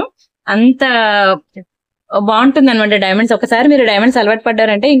పెట్టుకుంటారు. అంత బాగుంటుంది అనమాట డైమండ్స్. ఒకసారి మీరు డైమండ్స్ అలవాటు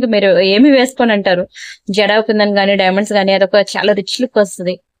పడ్డారంటే ఇంక మీరు ఏమి వేసుకొని అంటారు. జడ అవుతుందని కానీ డైమండ్స్ కానీ అదొక చాలా రిచ్ లుక్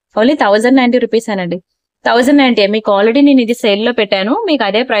వస్తుంది. ఓన్లీ 1090 రూపీస్ అనండి. 1090. మీకు ఆల్రెడీ నేను ఇది సేల్ లో పెట్టాను. మీకు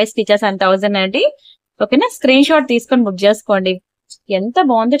అదే ప్రైస్ కి ఇచ్చేసాను 1090. ఓకేనా. స్క్రీన్ షాట్ తీసుకొని బుక్ చేసుకోండి. ఎంత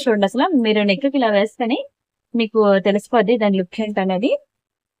బాగుందో చూడండి. అసలు మీరు నెక్ కి ఇలా వేస్తేనే మీకు తెలిసిపోద్ది దాని లుక్ ఏంటనేది.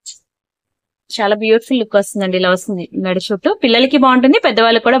 చాలా బ్యూటిఫుల్ లుక్ వస్తుందండి. ఇలా వస్తుంది నడి చుట్టూ. పిల్లలకి బాగుంటుంది,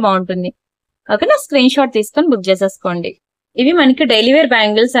 పెద్దవాళ్ళకి కూడా బాగుంటుంది. ఓకేనా. స్క్రీన్ షాట్ తీసుకొని బుక్ చేసేసుకోండి. ఇవి మనకి డైలీ వేర్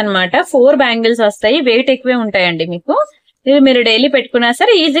బ్యాంగిల్స్ అనమాట. 4 బ్యాంగిల్స్ వస్తాయి. వెయిట్ ఎక్కువే ఉంటాయండి మీకు. ఇవి మీరు డైలీ పెట్టుకున్నా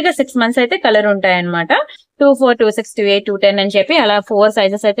సరే ఈజీగా 6 months అయితే కలర్ ఉంటాయి అనమాట. 24, 26, 28, 210 అని చెప్పి అలా 4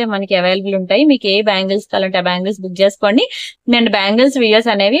 సైజెస్ అయితే మనకి అవైలబుల్ ఉంటాయి. మీకు ఏ బ్యాంగిల్స్ కావాలంటే ఆ బ్యాంగిల్స్ బుక్ చేసుకోండి. అండ్ బ్యాంగిల్స్ వీడియోస్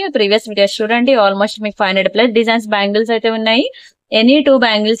అనేవి ప్రీవియస్ వీడియోస్ చూడండి. ఆల్మోస్ట్ మీకు 500+ డిజైన్స్ బ్యాంగిల్స్ అయితే ఉన్నాయి. ఎనీ 2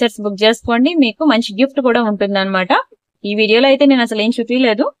 బ్యాంగిల్ సెట్స్ బుక్ చేసుకోండి. మీకు మంచి గిఫ్ట్ కూడా ఉంటుంది అనమాట. ఈ వీడియోలో అయితే నేను అసలు ఏం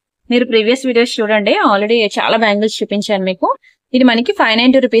చూపించలేదు. మీరు ప్రీవియస్ వీడియోస్ చూడండి. ఆల్రెడీ చాలా బ్యాంగిల్స్ చూపించాను మీకు. ఇది మనకి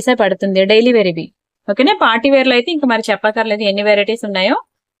 590 రూపీసే పడుతుంది డైలీ వేర్ ఇవి. ఓకేనా. పార్టీ వేర్ లో అయితే ఇంకా మరి చెప్పక్కర్లేదు ఎన్ని వెరైటీస్ ఉన్నాయో.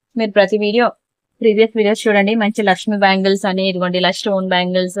 మీరు ప్రతి వీడియో ప్రీవియస్ వీడియోస్ చూడండి. మంచి లక్ష్మి బ్యాంగిల్స్ అని, ఇదిగోండి ఇలా స్టోన్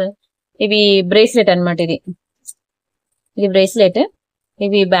బ్యాంగిల్స్. ఇవి బ్రేస్లెట్ అనమాట. ఇది బ్రేస్లెట్,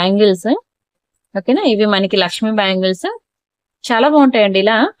 ఇవి బ్యాంగిల్స్. ఓకేనా. ఇవి మనకి లక్ష్మి బ్యాంగిల్స్ చాలా బాగుంటాయండి.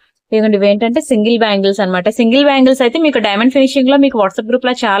 ఇలా ఇవ్వండి. ఇవి ఏంటంటే సింగిల్ బ్యాంగిల్స్ అనమాట. సింగిల్ బ్యాంగిల్స్ అయితే మీకు డైమండ్ ఫినిషింగ్ లో మీకు వాట్సాప్ గ్రూప్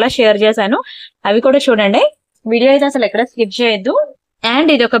లో చాలా షేర్ చేశాను. అవి కూడా చూడండి. వీడియో అయితే అసలు ఎక్కడ స్కిప్ చేయొద్దు. అండ్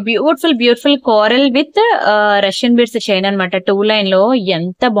ఇది ఒక beautiful coral with Russian beads chain అనమాట. 2 line లో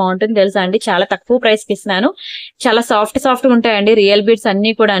ఎంత బాగుంటుంది తెలుసా అండి. చాలా తక్కువ ప్రైస్ కి ఇస్తున్నాను. చాలా సాఫ్ట్ గా ఉంటాయండి. రియల్ బీడ్స్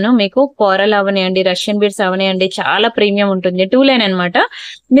అన్ని కూడాను మీకు కోరల్ అవనియండి, రష్యన్ బీడ్స్ అవనియండి, చాలా ప్రీమియం ఉంటుంది. 2 line అనమాట.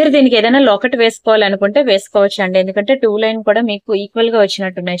 మీరు దీనికి ఏదైనా లాకెట్ వేసుకోవాలనుకుంటే వేసుకోవచ్చు అండి. ఎందుకంటే 2 line కూడా మీకు ఈక్వల్ గా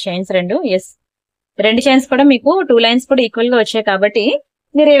వచ్చినట్టున్నాయి చైన్స్ రెండు. ఎస్, 2 చైన్స్ కూడా మీకు 2 lines కూడా ఈక్వల్ గా వచ్చాయి. కాబట్టి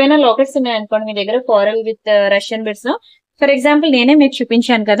మీరు ఏమైనా లాకెట్స్ ఉన్నాయనుకోండి మీ దగ్గర కోరల్ విత్ రష్యన్ బీడ్స్ లో, ఫర్ ఎగ్జాంపుల్ నేనే మీకు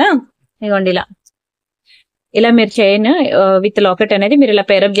చూపించాను కదా, ఇవ్వండి ఇలా మీరు చైన్ విత్ లాకెట్ అనేది మీరు ఇలా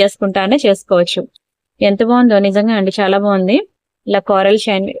పేరప్ చేసుకుంటానే చేసుకోవచ్చు. ఎంత బాగుందో నిజంగా అండి. చాలా బాగుంది. ఇలా కోరల్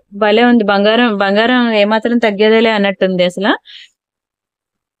చైన్ భలే ఉంది. బంగారం ఏమాత్రం తగ్గేదేలే అన్నట్టుంది. అసలు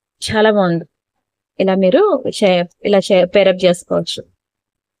చాలా బాగుంది. ఇలా మీరు ఇలా పేరప్ చేసుకోవచ్చు.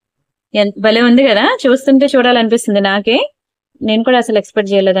 భలే ఉంది కదా. చూస్తుంటే చూడాలనిపిస్తుంది నాకే. నేను కూడా అసలు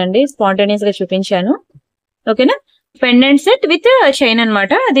ఎక్స్పెక్ట్ చేయలేదండి. స్పాంటేనియస్ గా చూపించాను. ఓకేనా. పెండెంట్ సెట్ విత్ చైన్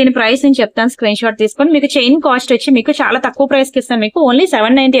అనమాట. దీని ప్రైస్ నేను చెప్తాను. స్క్రీన్ షాట్ తీసుకొని మీకు చైన్ కాస్ట్ వచ్చి మీకు చాలా తక్కువ ప్రైస్ కి ఇస్తాను. మీకు ఓన్లీ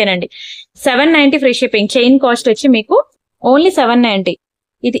 790 అనండి. 790 ఫ్రీ షిప్పింగ్. చైన్ కాస్ట్ వచ్చి మీకు ఓన్లీ 790.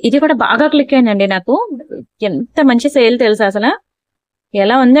 ఇది కూడా బాగా క్లిక్ అయిందండి నాకు. ఎంత మంచి సేల్ తెలుసా అసలు.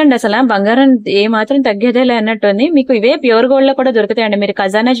 ఎలా ఉందండి అసలు, బంగారం ఏ మాత్రం తగ్గేదేలే అన్నట్టుంది. మీకు ఇవే ప్యూర్ గోల్డ్ లో కూడా దొరుకుతాయండి. మీరు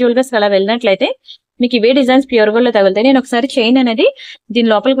ఖజానా జ్యువెలర్స్ అలా వెళ్ళినట్లయితే మీకు ఇవే డిజైన్స్ ప్యూర్ గోల్డ్ లో తగులుతాయి. నేను ఒకసారి చైన్ అనేది దీని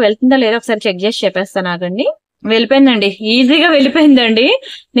లోపలికి వెళ్తుందా లేదా ఒకసారి చెక్ చేసి చెప్పేస్తాను ఆగండి. వెళ్ళిపోయిందండి, ఈజీగా వెళ్ళిపోయిందండి.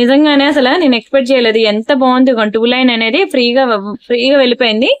 నిజంగానే అసలు నేను ఎక్స్పెక్ట్ చేయలేదు. ఎంత బాగుంది. 2 లైన్ అనేది ఫ్రీగా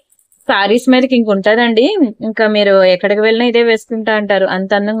వెళ్ళిపోయింది. సారీస్ మీదకి ఇంకుంటదండి, ఇంకా మీరు ఎక్కడికి వెళ్ళినా ఇదే వేసుకుంటా అంటారు.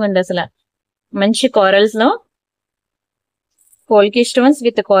 అంత అందంగా ఉంది అసలు. మంచి కోరల్స్ లో పోల్కి stones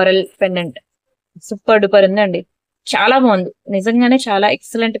with coral pendant, super duper ఉందండి. చాలా బాగుంది, నిజంగానే చాలా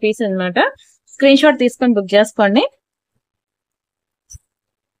ఎక్సలెంట్ పీస్ అన్నమాట. స్క్రీన్ షాట్ తీసుకొని బుక్ చేసుకోండి.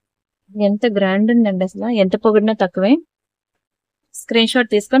 ఎంత గ్రాండ్ ఉందండి అసలు, ఎంత పొగిడినా తక్కువే. స్క్రీన్ షాట్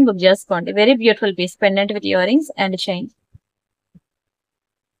తీసుకొని బుక్ చేసుకోండి. Very beautiful piece, pendant with ear rings and chain.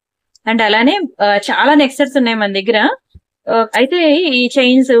 And అలానే చాలా నెక్ సెట్స్ ఉన్నాయి మన దగ్గర. అయితే ఈ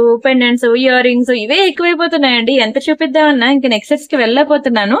చైన్స్, పెండెంట్స్, ఇయర్ రింగ్స్ ఇవే ఎక్కువైపోతున్నాయండి. ఎంత చూపిద్దామన్నా ఇంక నెక్ సెట్స్ కి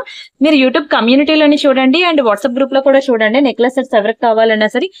వెళ్ళలేకపోతున్నాను. మీరు యూట్యూబ్ కమ్యూనిటీలోని చూడండి అండ్ వాట్సాప్ గ్రూప్ లో కూడా చూడండి. నెక్లెస్ సెట్స్ ఎవరికి కావాలన్నా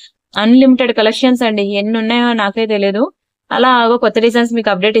సరే అన్లిమిటెడ్ కలెక్షన్స్ అండి. ఎన్ని ఉన్నాయో నాకే తెలియదు. అలా కొత్త డిజైన్స్ మీకు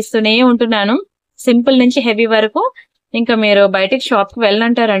అప్డేట్ ఇస్తూనే ఉంటున్నాను. సింపుల్ నుంచి హెవీ వరకు. ఇంకా మీరు బయటికి షాప్ కి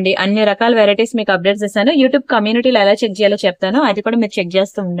వెళ్ళంటారండి, అన్ని రకాల వెరైటీస్ మీకు అప్డేట్స్ ఇస్తాను. యూట్యూబ్ కమ్యూనిటీలో ఎలా చెక్ చేయాలో చెప్తాను, అది కూడా మీరు చెక్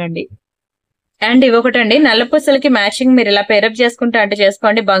చేస్తూ ఉండండి. అండ్ ఇవొకటండి, నల్ల పూసలకి మ్యాచింగ్ మీరు ఇలా పేరప్ చేసుకుంటే అంటే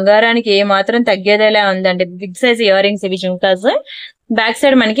చేసుకోండి. బంగారానికి ఏ మాత్రం తగ్గేదేలా ఉందండి. బిగ్ సైజ్ ఇయర్ రింగ్స్ ఇవి జుంకాస్. బ్యాక్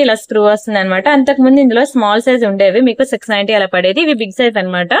సైడ్ మనకి ఇలా స్క్రూ వస్తుంది అనమాట. అంతకు ముందు ఇందులో స్మాల్ సైజ్ ఉండేవి, మీకు 690 అలా పడేది. ఇవి బిగ్ సైజ్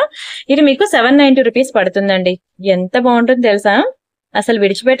అనమాట. ఇది మీకు 790 రూపీస్ పడుతుందండి. ఎంత బాగుంటుంది తెలుసా, అసలు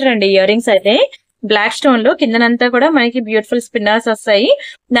విడిచిపెట్టరండి ఇయర్ రింగ్స్ అయితే. బ్లాక్ స్టోన్ లో కిందనంతా కూడా మనకి బ్యూటిఫుల్ స్పిన్నర్స్ వస్తాయి.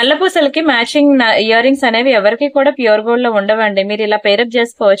 నల్ల పూసలకి మ్యాచింగ్ ఇయర్ రింగ్స్ అనేవి ఎవరికి కూడా ప్యూర్ గోల్డ్ లో ఉండవండి. మీరు ఇలా పేరప్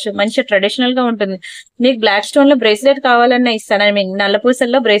చేసుకోవచ్చు, మంచి ట్రెడిషనల్ గా ఉంటుంది. మీకు బ్లాక్ స్టోన్ లో బ్రేస్లెట్ కావాలన్నా ఇస్తాను, ఐ మీన్ నల్ల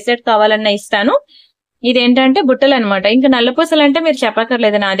పూసల్లో బ్రేస్లెట్ కావాలన్నా ఇస్తాను. ఇదేంటంటే బుట్టలు అనమాట. ఇంకా నల్ల పూసలు అంటే మీరు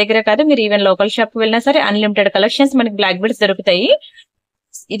చెప్పక్కర్లేదు, నా దగ్గర కాదు, మీరు ఈవెన్ లోకల్ షాప్ వెళ్ళినా సరే అన్లిమిటెడ్ కలెక్షన్స్ మనకి బ్లాక్ బెల్ట్స్ దొరుకుతాయి.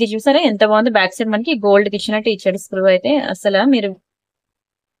 ఇది చూసారా ఎంత బాగుంది. బ్యాక్ సైడ్ మనకి గోల్డ్ కి ఇచ్చినట్టు ఇచ్చాడు స్క్రూ అయితే. అసలు మీరు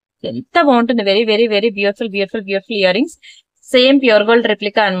ఎంత బాగుంటుంది. Very very very beautiful beautiful beautiful ear rings. Same pure gold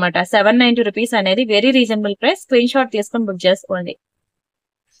replica అనమాట. 790 రూపీస్ అనేది very reasonable price. Screen shot తీసుకొని బుక్ చేసుకోండి.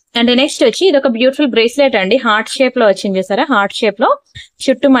 అండ్ నెక్స్ట్ వచ్చి ఇది ఒక బ్యూటిఫుల్ బ్రేస్లెట్ అండి. హార్ట్ షేప్ లో వచ్చింది చూసారా, హార్ట్ షేప్ లో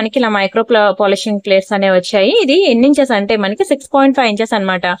చుట్టూ మనకి ఇలా మైక్రో పాలిషింగ్ ప్లేట్స్ అనేవి వచ్చాయి. ఇది ఎన్ని ఇంచెస్ అంటే మనకి 6.5 ఇంచెస్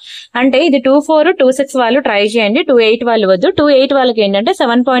అనమాట. అంటే ఇది 24, 26 వాళ్ళు ట్రై చేయండి, 28 వాళ్ళు వద్దు. 28 వాళ్ళకి ఏంటంటే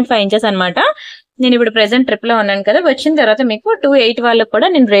 7.5 ఇంచెస్ అనమాట. నేను ఇప్పుడు ప్రెసెంట్ ట్రిప్ లో ఉన్నాను కదా, వచ్చిన తర్వాత మీకు 28 వాళ్ళకి కూడా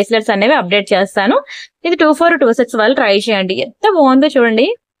నేను బ్రేస్లెట్స్ అనేవి అప్డేట్ చేస్తాను. ఇది 24, 26 వాళ్ళు ట్రై చేయండి. ఎంత బాగుందో చూడండి,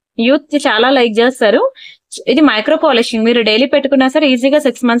 యూత్ చాలా లైక్ చేస్తారు. ఇది మైక్రో పాలిషింగ్, మీరు డైలీ పెట్టుకున్నా సరే ఈజీగా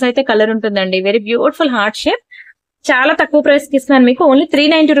 6 మంత్స్ అయితే కలర్ ఉంటుందండి. Very beautiful heart shape. చాలా తక్కువ ప్రైస్ కి ఇస్తున్నాను మీకు. ఓన్లీ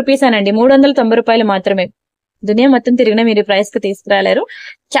 390 రూపీస్ అనండి, 390 రూపాయలు మాత్రమే. దునియా మొత్తం తిరిగినా మీరు ప్రైస్ కి తీసుకురాలేరు.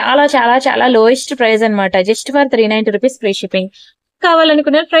 చాలా చాలా చాలా లోయెస్ట్ ప్రైస్ అనమాట. Just for 390 rupees free shipping.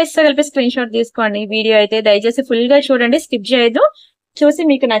 కావాలనుకున్న ప్రైస్ తో కలిపి స్క్రీన్ షాట్ తీసుకోండి. వీడియో అయితే దయచేసి ఫుల్ గా చూడండి, స్కిప్ చేయొద్దు. చూసి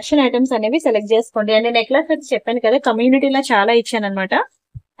మీకు నచ్చిన ఐటమ్స్ అనేవి సెలెక్ట్ చేసుకోండి. అండ్ నెక్లెస్ అయితే చెప్పాను కదా, కమ్యూనిటీలో చాలా ఇచ్చాను అనమాట.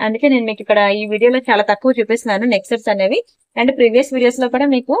 అందుకే నేను మీకు ఇక్కడ ఈ వీడియోలో చాలా తక్కువ చూపిస్తున్నాను నెక్ సెట్స్ అనేవి. అండ్ ప్రీవియస్ వీడియోస్ లో కూడా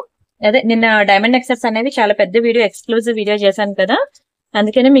మీకు అదే నిన్న డైమండ్ నెక్ సెట్స్ అనేవి చాలా పెద్ద వీడియో, ఎక్స్క్లూజివ్ వీడియో చేశాను కదా,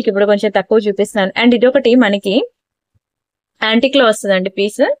 అందుకనే మీకు ఇప్పుడు కొంచెం తక్కువ చూపిస్తున్నాను. అండ్ ఇది ఒకటి మనకి యాంటిక్ లో వస్తుందండి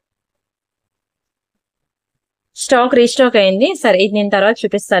పీస్. స్టాక్ రీస్టాక్ అయింది. సరే ఇది నేను తర్వాత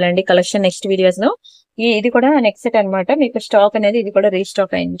చూపిస్తానండి కలెక్షన్ నెక్స్ట్ వీడియోస్ లో. ఇది కూడా నెక్స్ట్ సెట్ అనమాట. మీకు స్టాక్ అనేది ఇది కూడా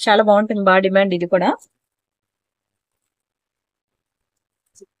రీస్టాక్ అయింది. చాలా బాగుంటుంది, బాగా డిమాండ్ ఇది కూడా.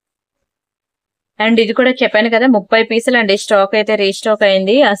 అండ్ ఇది కూడా చెప్పాను కదా 30 పీసులు అండి. స్టాక్ అయితే రీస్టాక్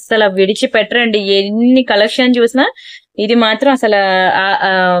అయింది. అసలు విడిచిపెట్టరండి, ఎన్ని కలెక్షన్ చూసినా. ఇది మాత్రం అసలు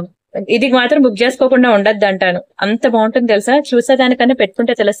ఇది మాత్రం బుక్ చేసుకోకుండా ఉండద్దు అంటాను. అంత బాగుంటుంది తెలుసా, చూసేదానికన్నా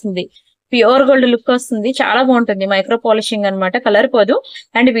పెట్టుకుంటే తెలుస్తుంది. ప్యూర్ గోల్డ్ లుక్ వస్తుంది, చాలా బాగుంటుంది. మైక్రో పాలిషింగ్ అనమాట, కలర్ పోదు.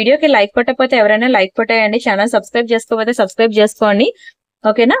 అండ్ వీడియోకి లైక్ కొట్టకపోతే ఎవరైనా లైక్ కొట్టేయండి. ఛానల్ సబ్స్క్రైబ్ చేసుకోకపోతే సబ్స్క్రైబ్ చేసుకోండి,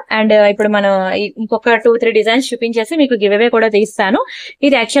 ఓకేనా. అండ్ ఇప్పుడు మనం ఇంకొక 2-3 డిజైన్స్ చూపించేసి మీకు గివ్ అవే కూడా తీస్తాను.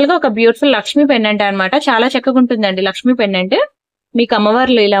 ఇది యాక్చువల్ గా ఒక బ్యూటిఫుల్ లక్ష్మీ పెండెంట్ అనమాట. చాలా చక్కగా ఉంటుందండి లక్ష్మీ పెండెంట్. మీకు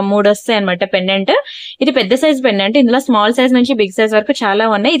అమ్మవార్లు ఇలా 3 వస్తాయి అనమాట పెండెంట్. ఇది పెద్ద సైజ్ పెండెంట్. ఇందులో స్మాల్ సైజ్ నుంచి బిగ్ సైజ్ వరకు చాలా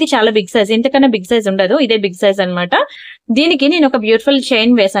ఉన్నాయి. ఇది చాలా బిగ్ సైజ్, ఇంతకన్నా బిగ్ సైజ్ ఉండదు, ఇదే బిగ్ సైజ్ అనమాట. దీనికి నేను ఒక బ్యూటిఫుల్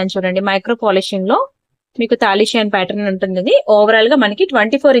చైన్ వేసాను చూడండి, మైక్రో పాలిషింగ్ లో మీకు తాళీ చైన్ ప్యాటర్న్ ఉంటుంది. ఓవరాల్ గా మనకి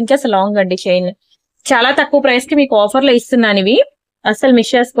 24 ఇంచెస్ లాంగ్ అండి చైన్. చాలా తక్కువ ప్రైస్ కి మీకు ఆఫర్ లో ఇస్తున్నాను ఇవి, అసలు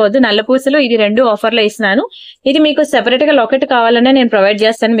మిస్ చేసుకోవద్దు. నల్ల పూసలు ఇది 2 ఆఫర్ లో ఇస్తున్నాను. ఇది మీకు సెపరేట్ గా లాకెట్ కావాలన్నా నేను ప్రొవైడ్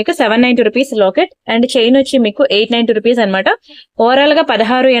చేస్తాను. మీకు 790 రూపీస్ లాకెట్ అండ్ చైన్ వచ్చి మీకు 890 రూపీస్ అనమాట. ఓవరాల్ గా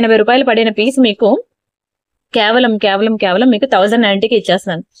 1680 రూపాయలు పడిన పీస్ మీకు కేవలం కేవలం కేవలం మీకు 1090కి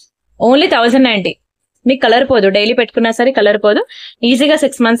ఇచ్చేస్తున్నాను. ఓన్లీ 1090. మీకు కలర్ పోదు, డైలీ పెట్టుకున్నా సరే కలర్ పోదు. ఈజీగా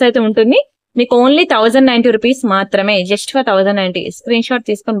 6 months అయితే ఉంటుంది. మీకు ఓన్లీ 1090 రూపీస్ మాత్రమే, జస్ట్ ఫర్ 1090. స్క్రీన్ షాట్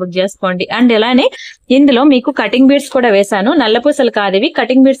తీసుకొని బుక్ చేసుకోండి. అండ్ ఇలానే ఇందులో మీకు కటింగ్ బీడ్స్ కూడా వేసాను. నల్లపూసలు కాదు ఇవి,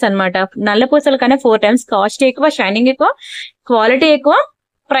 కటింగ్ బీడ్స్ అనమాట. నల్లపూసల కన్నా 4 times కాస్ట్ ఎక్కువ, షైనింగ్ ఎక్కువ, క్వాలిటీ ఎక్కువ,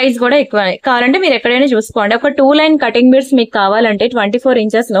 ప్రైస్ కూడా ఎక్కువ. కావాలంటే మీరు ఎక్కడైనా చూసుకోండి. ఒక 2 line కటింగ్ బీడ్స్ మీకు కావాలంటే 24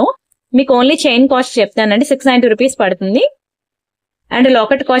 inches లో మీకు ఓన్లీ చైన్ కాస్ట్ చెప్తానండి, 690 రూపీస్ పడుతుంది. అండ్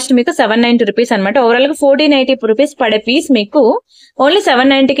లాకెట్ కాస్ట్ మీకు 790 రూపీస్ అనమాట. ఓవరాల్ గా 1480 రూపీస్ పడే పీస్ మీకు ఓన్లీ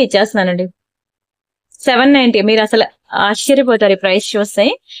 790కి ఇచ్చేస్తున్నానండి. 790. మీరు అసలు ఆశ్చర్యపోతారు ఈ ప్రైస్ చూస్తే.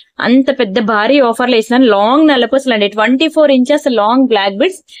 అంత పెద్ద భారీ ఆఫర్లు వేసినాను. లాంగ్ నల్లపూసలు అండి, 24 inches లాంగ్ బ్లాక్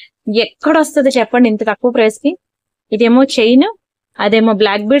బిడ్స్. ఎక్కడ వస్తుంది చెప్పండి ఇంత తక్కువ ప్రైస్ కి? ఇదేమో చైన్, అదేమో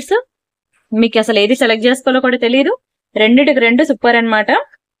బ్లాక్ బిడ్స్. మీకు అసలు ఏది సెలెక్ట్ చేసుకోవాలో కూడా తెలియదు. రెండిటికి రెండు సూపర్ అనమాట.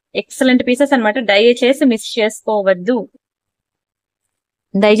 ఎక్సలెంట్ పీసెస్ అనమాట. దయచేసి మిస్ చేసుకోవద్దు,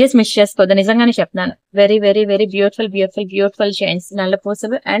 దయచేసి మిస్ చేసుకోవద్దు. నిజంగానే చెప్తున్నాను. Very very very beautiful beautiful beautiful chains,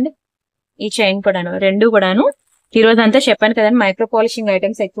 నల్లపూసలు and ఈ చైన్ కూడాను, రెండు కూడాను. ఈ రోజు అంతా చెప్పాను కదండి మైక్రో పాలిషింగ్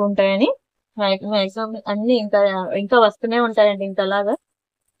ఐటమ్స్ ఎక్కువ ఉంటాయని. అన్ని ఇంకా వస్తూనే ఉంటాయండి. ఇంకా అలాగా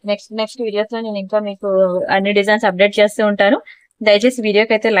నెక్స్ట్ వీడియోస్ లో నేను ఇంకా మీకు అన్ని డిజైన్స్ అప్డేట్ చేస్తూ ఉంటాను. దయచేసి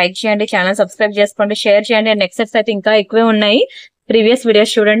వీడియోకి అయితే లైక్ చేయండి, ఛానల్ సబ్స్క్రైబ్ చేసుకోండి, షేర్ చేయండి. అండ్ నెక్స్ట్ అయితే ఇంకా ఎక్కువే ఉన్నాయి, ప్రీవియస్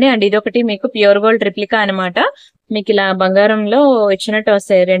వీడియోస్ చూడండి. అండ్ ఇదొకటి మీకు ప్యూర్ గోల్డ్ రిప్లికా అనమాట. మీకు ఇలా బంగారంలో ఇచ్చినట్టు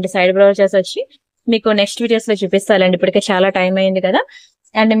వస్తాయి, 2 side బ్రౌచెస్ వచ్చి. మీకు నెక్స్ట్ వీడియోస్ లో చూపిస్తానండి, ఇప్పటికే చాలా టైం అయింది కదా.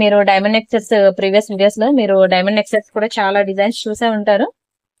 అండ్ మీరు డైమండ్ నెక్సెస్ ప్రీవియస్ వీడియోస్ లో మీరు డైమండ్ నెక్సెస్ కూడా చాలా డిజైన్స్ చూసే ఉంటారు.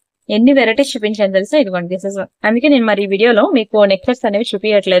 ఎన్ని వెరైటీస్ చూపించాను తెలుసా, ఇదిగోండి దిస్. అందుకే నేను మరి ఈ వీడియోలో మీకు నెక్సెస్ అనేవి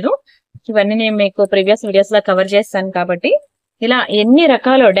చూపించట్లేదు. ఇవన్నీ నేను మీకు ప్రీవియస్ వీడియోస్ లో కవర్ చేస్తాను కాబట్టి. ఇలా ఎన్ని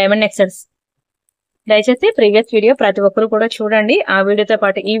రకాల డైమండ్ నెక్సెస్, దయచేసి ప్రీవియస్ వీడియో ప్రతి ఒక్కరు కూడా చూడండి. ఆ వీడియోతో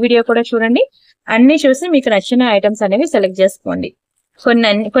పాటు ఈ వీడియో కూడా చూడండి. అన్ని చూసి మీకు నచ్చిన ఐటమ్స్ అనేవి సెలెక్ట్ చేసుకోండి.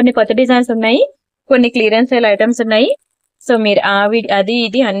 కొన్ని కొత్త డిజైన్స్ ఉన్నాయి, కొన్ని క్లియరెన్స్ సేల్ ఐటమ్స్ ఉన్నాయి. సో మీరు అది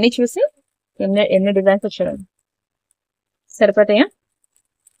ఇది అన్ని చూసి ఎన్ని డిజైన్స్ చూడండి, సరిపోతాయా?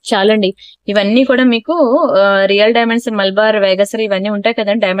 చాలండి. ఇవన్నీ కూడా మీకు రియల్ డైమండ్స్, మల్బార్, వేగసరి ఇవన్నీ ఉంటాయి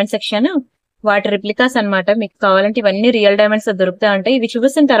కదండి డైమండ్ సెక్షన్, వాటి రిప్లికాస్ అనమాట. మీకు కావాలంటే ఇవన్నీ రియల్ డైమండ్స్ దొరుకుతా ఉంటాయి. ఇవి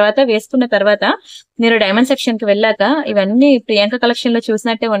చూసిన తర్వాత, వేసుకున్న తర్వాత మీరు డైమండ్ సెక్షన్ కి వెళ్ళాక ఇవన్నీ ప్రియాంక కలెక్షన్ లో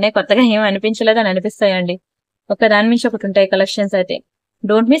చూసినట్టే ఉన్నాయి, కొత్తగా ఏం అనిపించలేదు అని అనిపిస్తాయండి. ఒక దాని నుంచి ఒకటి ఉంటాయి కలెక్షన్స్ అయితే,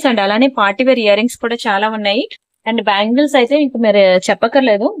 డోంట్ మిస్. అండ్ అలానే పార్టీ వేర్ ఇయర్ రింగ్స్ కూడా చాలా ఉన్నాయి. అండ్ బ్యాంగిల్స్ అయితే మీకు మీరు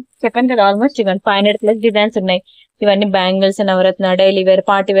చెప్పక్కర్లేదు, చెప్పాను కదా ఆల్మోస్ట్ ఇవన్నీ 500+ డిజైన్స్ ఉన్నాయి. ఇవన్నీ బ్యాంగిల్స్, నవరత్న, డైలీ వేర్,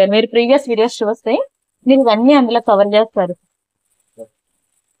 పార్టీ వేర్. మీరు ప్రీవియస్ వీడియోస్ చూస్తే మీరు ఇవన్నీ అందులో కవర్ చేస్తారు.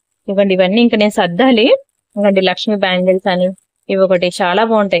 ఇవ్వండి ఇవన్నీ ఇంకా నేను సర్దాలి. ఇవ్వండి లక్ష్మి బ్యాంగిల్స్ అని, ఇవి ఒకటి చాలా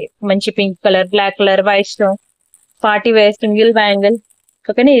బాగుంటాయి. మంచి pink colour, black colour, white stone, party wear, single bangle.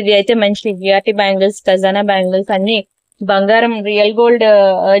 ఓకేనా, ఇది అయితే మంచి విఆర్టీ బ్యాంగిల్స్, ఖజానా బ్యాంగిల్స్, అన్ని బంగారం రియల్ గోల్డ్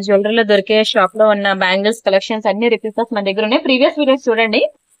జ్యువెలరీలో దొరికే షాప్ లో ఉన్న బ్యాంగిల్స్ కలెక్షన్స్ అన్ని రిప్లికాస్ మన దగ్గర ఉన్నాయి. ప్రీవియస్ వీడియోస్ చూడండి.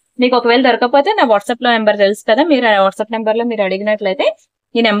 మీకు ఒకవేళ దొరకకపోతే నా వాట్సాప్ లో నెంబర్ తెలుసు కదా, మీరు వాట్సాప్ నెంబర్ లో మీరు అడిగినట్లయితే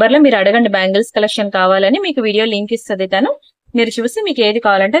ఈ నెంబర్ లో మీరు అడగండి బ్యాంగిల్స్ కలెక్షన్ కావాలని. మీకు వీడియో లింక్ ఇస్తుంది తను, మీరు చూసి మీకు ఏది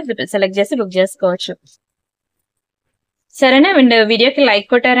కావాలంటే సెలెక్ట్ చేసి బుక్ చేసుకోవచ్చు. సరేనా? అండ్ వీడియోకి లైక్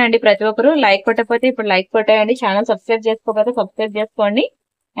కొట్టారా అండి ప్రతి ఒక్కరు? లైక్ కొట్టకపోతే ఇప్పుడు లైక్ కొట్టాయండి. ఛానల్ సబ్స్క్రైబ్ చేసుకోకపోతే సబ్స్క్రైబ్ చేసుకోండి.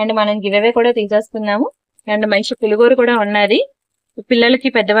 అండ్ మనం గివ్ అవే కూడా తీసేస్తున్నాము. అండ్ మంచి పులిగోరు కూడా ఉన్నది. పిల్లలకి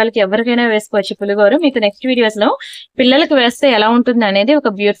పెద్దవాళ్ళకి ఎవరికైనా వేసుకోవచ్చు పులిగోరు. మీకు నెక్స్ట్ వీడియోస్ లో పిల్లలకి వేస్తే ఎలా ఉంటుంది అనేది ఒక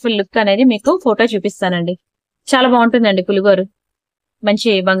బ్యూటిఫుల్ లుక్ అనేది మీకు ఫోటో చూపిస్తానండి. చాలా బాగుంటుందండి పులిగోరు,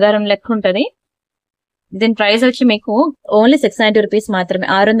 మంచి బంగారం లెక్క ఉంటది. దీని ప్రైస్ వచ్చి మీకు ఓన్లీ 690 రూపీస్ మాత్రమే,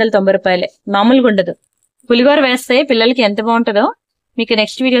 690 రూపాయలే, మామూలుగా ఉండదు. పులిగోర వేస్తే పిల్లలకి ఎంత బాగుంటుందో మీకు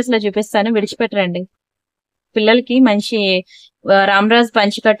నెక్స్ట్ వీడియోస్ లో చూపిస్తాను, విడిచిపెట్టరండి. పిల్లలకి మంచి రామరాజ్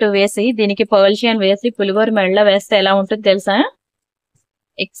పంచికట్టు వేసి దీనికి పర్ల్షియన్ వేసి పులిగోర మెడలో వేస్తే ఎలా ఉంటుంది తెలుసా?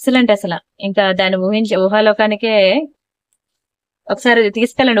 ఎక్సలెంట్ అసలు. ఇంకా దాన్ని ఊహాలోకానికే ఒకసారి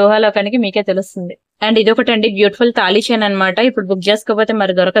తీసుకెళ్ళండి, ఊహాలోకానికి, మీకే తెలుస్తుంది. అండ్ ఇదొకటండి బ్యూటిఫుల్ తాళీ చైన్ అనమాట. ఇప్పుడు బుక్ చేసుకోకపోతే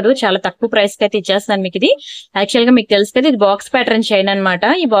మరి దొరకదు, చాలా తక్కువ ప్రైస్ కి అయితే ఇచ్చేస్తాను మీకు. ఇది యాక్చువల్ గా మీకు తెలుసు కదా, ఇది బాక్స్ ప్యాటర్న్ చైన్ అనమాట.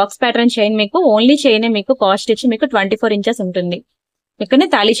 ఈ బాక్స్ ప్యాటర్న్ చైన్ మీకు ఓన్లీ చైన్ మీకు కాస్ట్ ఇచ్చి మీకు 24 inches ఉంటుంది. ఇక్కడనే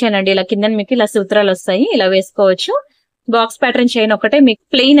తాళీ చైన్ అండి, ఇలా కింద మీకు ఇలా సూత్రాలు వస్తాయి, ఇలా వేసుకోవచ్చు. బాక్స్ ప్యాటర్న్ చైన్ ఒకటే మీకు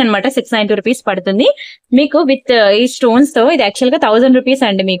ప్లెయిన్ అనమాట, 690 రూపీస్ పడుతుంది మీకు విత్ ఈ స్టోన్స్ తో. ఇది యాక్చువల్ గా 1000 రూపీస్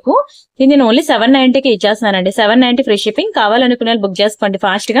అండి. మీకు ఇది నేను ఓన్లీ 790కి ఇచ్చేస్తున్నానండి. 790 free shipping. కావాలనుకునే బుక్ చేసుకోండి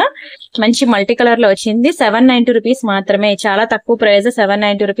ఫాస్ట్ గా. మంచి మల్టీ కలర్ లో వచ్చింది, 790 రూపీస్ మాత్రమే, చాలా తక్కువ ప్రైస్,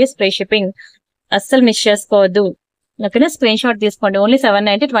 790 రూపీస్ ఫ్రీ షిప్పింగ్. అస్సలు మిస్ చేసుకోవద్దు. ఓకేనా, స్క్రీన్ షాట్ తీసుకోండి. ఓన్లీ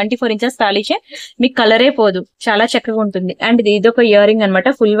 790, 24 inches తాళీ చైన్, మీకు కలరే పోదు, చాలా చక్కగా ఉంటుంది. అండ్ ఇది ఇదొక ఇయర్ రింగ్ అనమాట,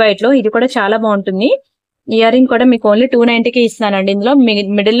 ఫుల్ వైట్ లో. ఇది కూడా చాలా బాగుంటుంది. ఇయర్ రింగ్ కూడా మీకు ఓన్లీ 290కి ఇస్తానండి. ఇందులో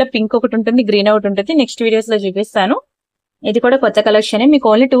మిడిల్ లో పింక్ ఒకటి ఉంటుంది, గ్రీన్ ఒకటి ఉంటుంది. నెక్స్ట్ వీడియోస్ లో చూపిస్తాను. ఇది కూడా కొత్త కలెక్షన్, మీకు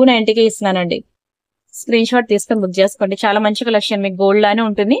ఓన్లీ 290కి ఇస్తున్నానండి. స్క్రీన్ షాట్ తీసుకొని బుక్ చేసుకోండి. చాలా మంచి కలెక్షన్, మీకు గోల్డ్ లానే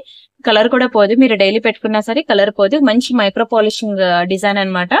ఉంటుంది. కలర్ కూడా పోదు, మీరు డైలీ పెట్టుకున్నా సరే కలర్ పోదు. మంచి మైక్రో పాలిషింగ్ డిజైన్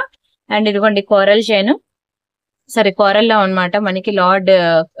అన్నమాట. అండ్ ఇదిగోండి కోరల్ చైన్, సరే కోరల్ లో అనమాట మనకి లార్డ్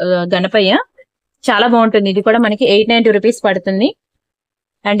గణపయ్య. చాలా బాగుంటుంది. ఇది కూడా మనకి 890 రూపీస్ పడుతుంది.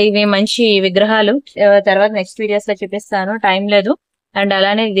 అండ్ ఇవి మంచి విగ్రహాలు తర్వాత నెక్స్ట్ వీడియోస్ లో చూపిస్తాను, టైం లేదు. అండ్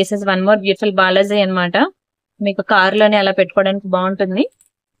అలానే this is one more beautiful Balaji అన్నమాట. మీకు కార్ లోనే అలా పెట్టుకోవడానికి బాగుంటుంది.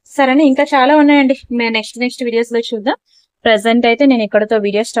 సరేనా, ఇంకా చాలా ఉన్నాయండి, మేము నెక్స్ట్ వీడియోస్ లో చూద్దాం. ప్రెసెంట్ అయితే నేను ఇక్కడతో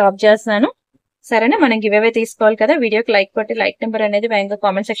వీడియో స్టాప్ చేస్తాను. సరేనా, మనం గివ్ అవే తీసుకోవాలి కదా. వీడియోకి లైక్ కొట్టి లైక్ నెంబర్ అనేది బ్యాంక్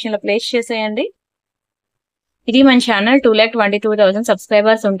కామెంట్ సెక్షన్ లో ప్లేస్ చేసేయండి. ఇది మన ఛానల్ 2,22,000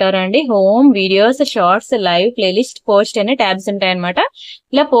 సబ్స్క్రైబర్స్ ఉంటారండి. Home, videos, shorts, live, playlist, post అనే ట్యాబ్స్ ఉంటాయి అనమాట.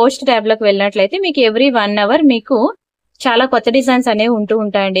 ఇలా పోస్ట్ ట్యాబ్ లోకి వెళ్ళినట్లయితే మీకు ఎవ్రీ 1 అవర్ మీకు చాలా కొత్త డిజైన్స్ అనేవి ఉంటూ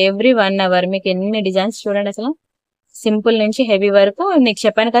ఉంటాయండి. ఎవ్రీ 1 అవర్ మీకు ఎన్ని డిజైన్స్ చూడండి, అసలు సింపుల్ నుంచి హెవీ వరకు. నీకు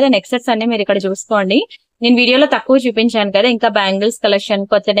చెప్పాను కదా, నెక్ సెట్స్ అన్ని మీరు ఇక్కడ చూసుకోండి. నేను వీడియోలో తక్కువ చూపించాను కదా. ఇంకా బ్యాంగిల్స్ కలెక్షన్,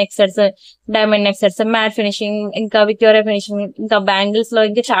 కొత్త neck sets, diamond neck sets, matte finishing, ఇంకా విక్టోరియా ఫినిషింగ్, ఇంకా బ్యాంగిల్స్ లో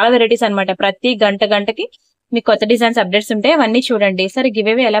ఇంకా చాలా వెరైటీస్ అనమాట. ప్రతి గంటకి మీకు కొత్త డిజైన్స్ అప్డేట్స్ ఉంటాయి, అవన్నీ చూడండి. సరే, గివ్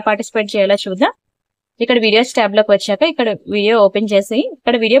అవే ఎలా పార్టిసిపేట్ చేయాలో చూద్దాం. ఇక్కడ వీడియోస్ ట్యాబ్ లోకి వచ్చాక ఇక్కడ వీడియో ఓపెన్ చేసి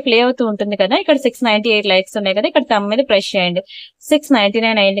ఇక్కడ వీడియో ప్లే అవుతూ ఉంటుంది కదా. ఇక్కడ 698 లైక్స్ ఉన్నాయి కదా, ఇక్కడ తమ్ మీద ప్రెస్ చేయండి.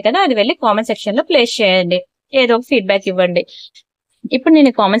 699 అయింది కదా, అది వెళ్ళి కామెంట్ సెక్షన్ లో ప్లేస్ చేయండి. ఏదో ఒక ఫీడ్బ్యాక్ ఇవ్వండి. ఇప్పుడు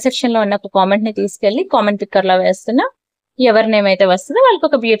నేను కామెంట్ సెక్షన్ లో ఉన్న ఒక కామెంట్ ని తీసుకెళ్లి కామెంట్ పిక్కర్ లో వేస్తున్నా. ఎవరి నేమ్ అయితే వస్తుందో వాళ్ళకి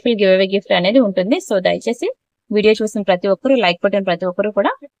ఒక బ్యూటిఫుల్ గివ్ అవే గిఫ్ట్ అనేది ఉంటుంది. సో దయచేసి వీడియో చూసిన ప్రతి ఒక్కరు, లైక్ కొట్టిన ప్రతి ఒక్కరు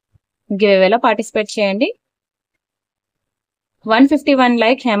కూడా గివ్ అవేలో పార్టిసిపేట్ చేయండి. 151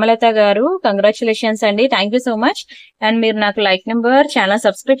 లైక్ హేమలత గారు, కంగ్రాచులేషన్స్ అండి, thank you so much. And మీరు నాకు like number, channel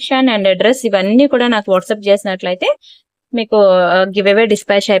subscription and address ఇవన్నీ కూడా నాకు వాట్సాప్ చేసినట్లయితే మీకు గివ్ అవే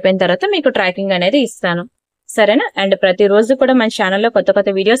డిస్పాచ్ అయిపోయిన తర్వాత మీకు ట్రాకింగ్ అనేది ఇస్తాను. సరేనా. అండ్ ప్రతిరోజు కూడా మన ఛానల్లో కొత్త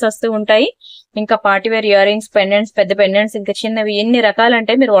వీడియోస్ వస్తూ ఉంటాయి. ఇంకా party wear ear rings, pendants, పెద్ద పెండెంట్స్, ఇంకా చిన్నవి ఎన్ని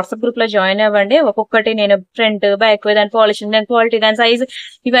రకాలంటే మీరు వాట్సాప్ గ్రూప్ లో జాయిన్ అవ్వండి. ఒక్కొక్కటి నేను ఫ్రంట్, బ్యాక్, దాని పాలిషింగ్, దాని క్వాలిటీ, దాని సైజ్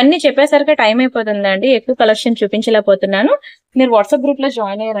ఇవన్నీ చెప్పేసరికి టైం అయిపోతుందండి. ఎక్కువ కలెక్షన్ చూపించలేకపోతున్నాను. మీరు వాట్సాప్ గ్రూప్ లో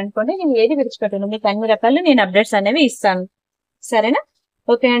జాయిన్ అయ్యారనుకోండి, నేను ఏది విడిచిపెట్టాను, మీకు అన్ని రకాలు నేను అప్డేట్స్ అనేవి ఇస్తాను. సరేనా.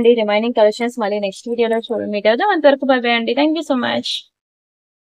 ఓకే అండి, రిమైనింగ్ కలెక్షన్స్ మళ్ళీ నెక్స్ట్ వీడియోలో మీట్ అవుదాం. అంతవరకు బై బై అండి, థ్యాంక్ యూ సో మచ్.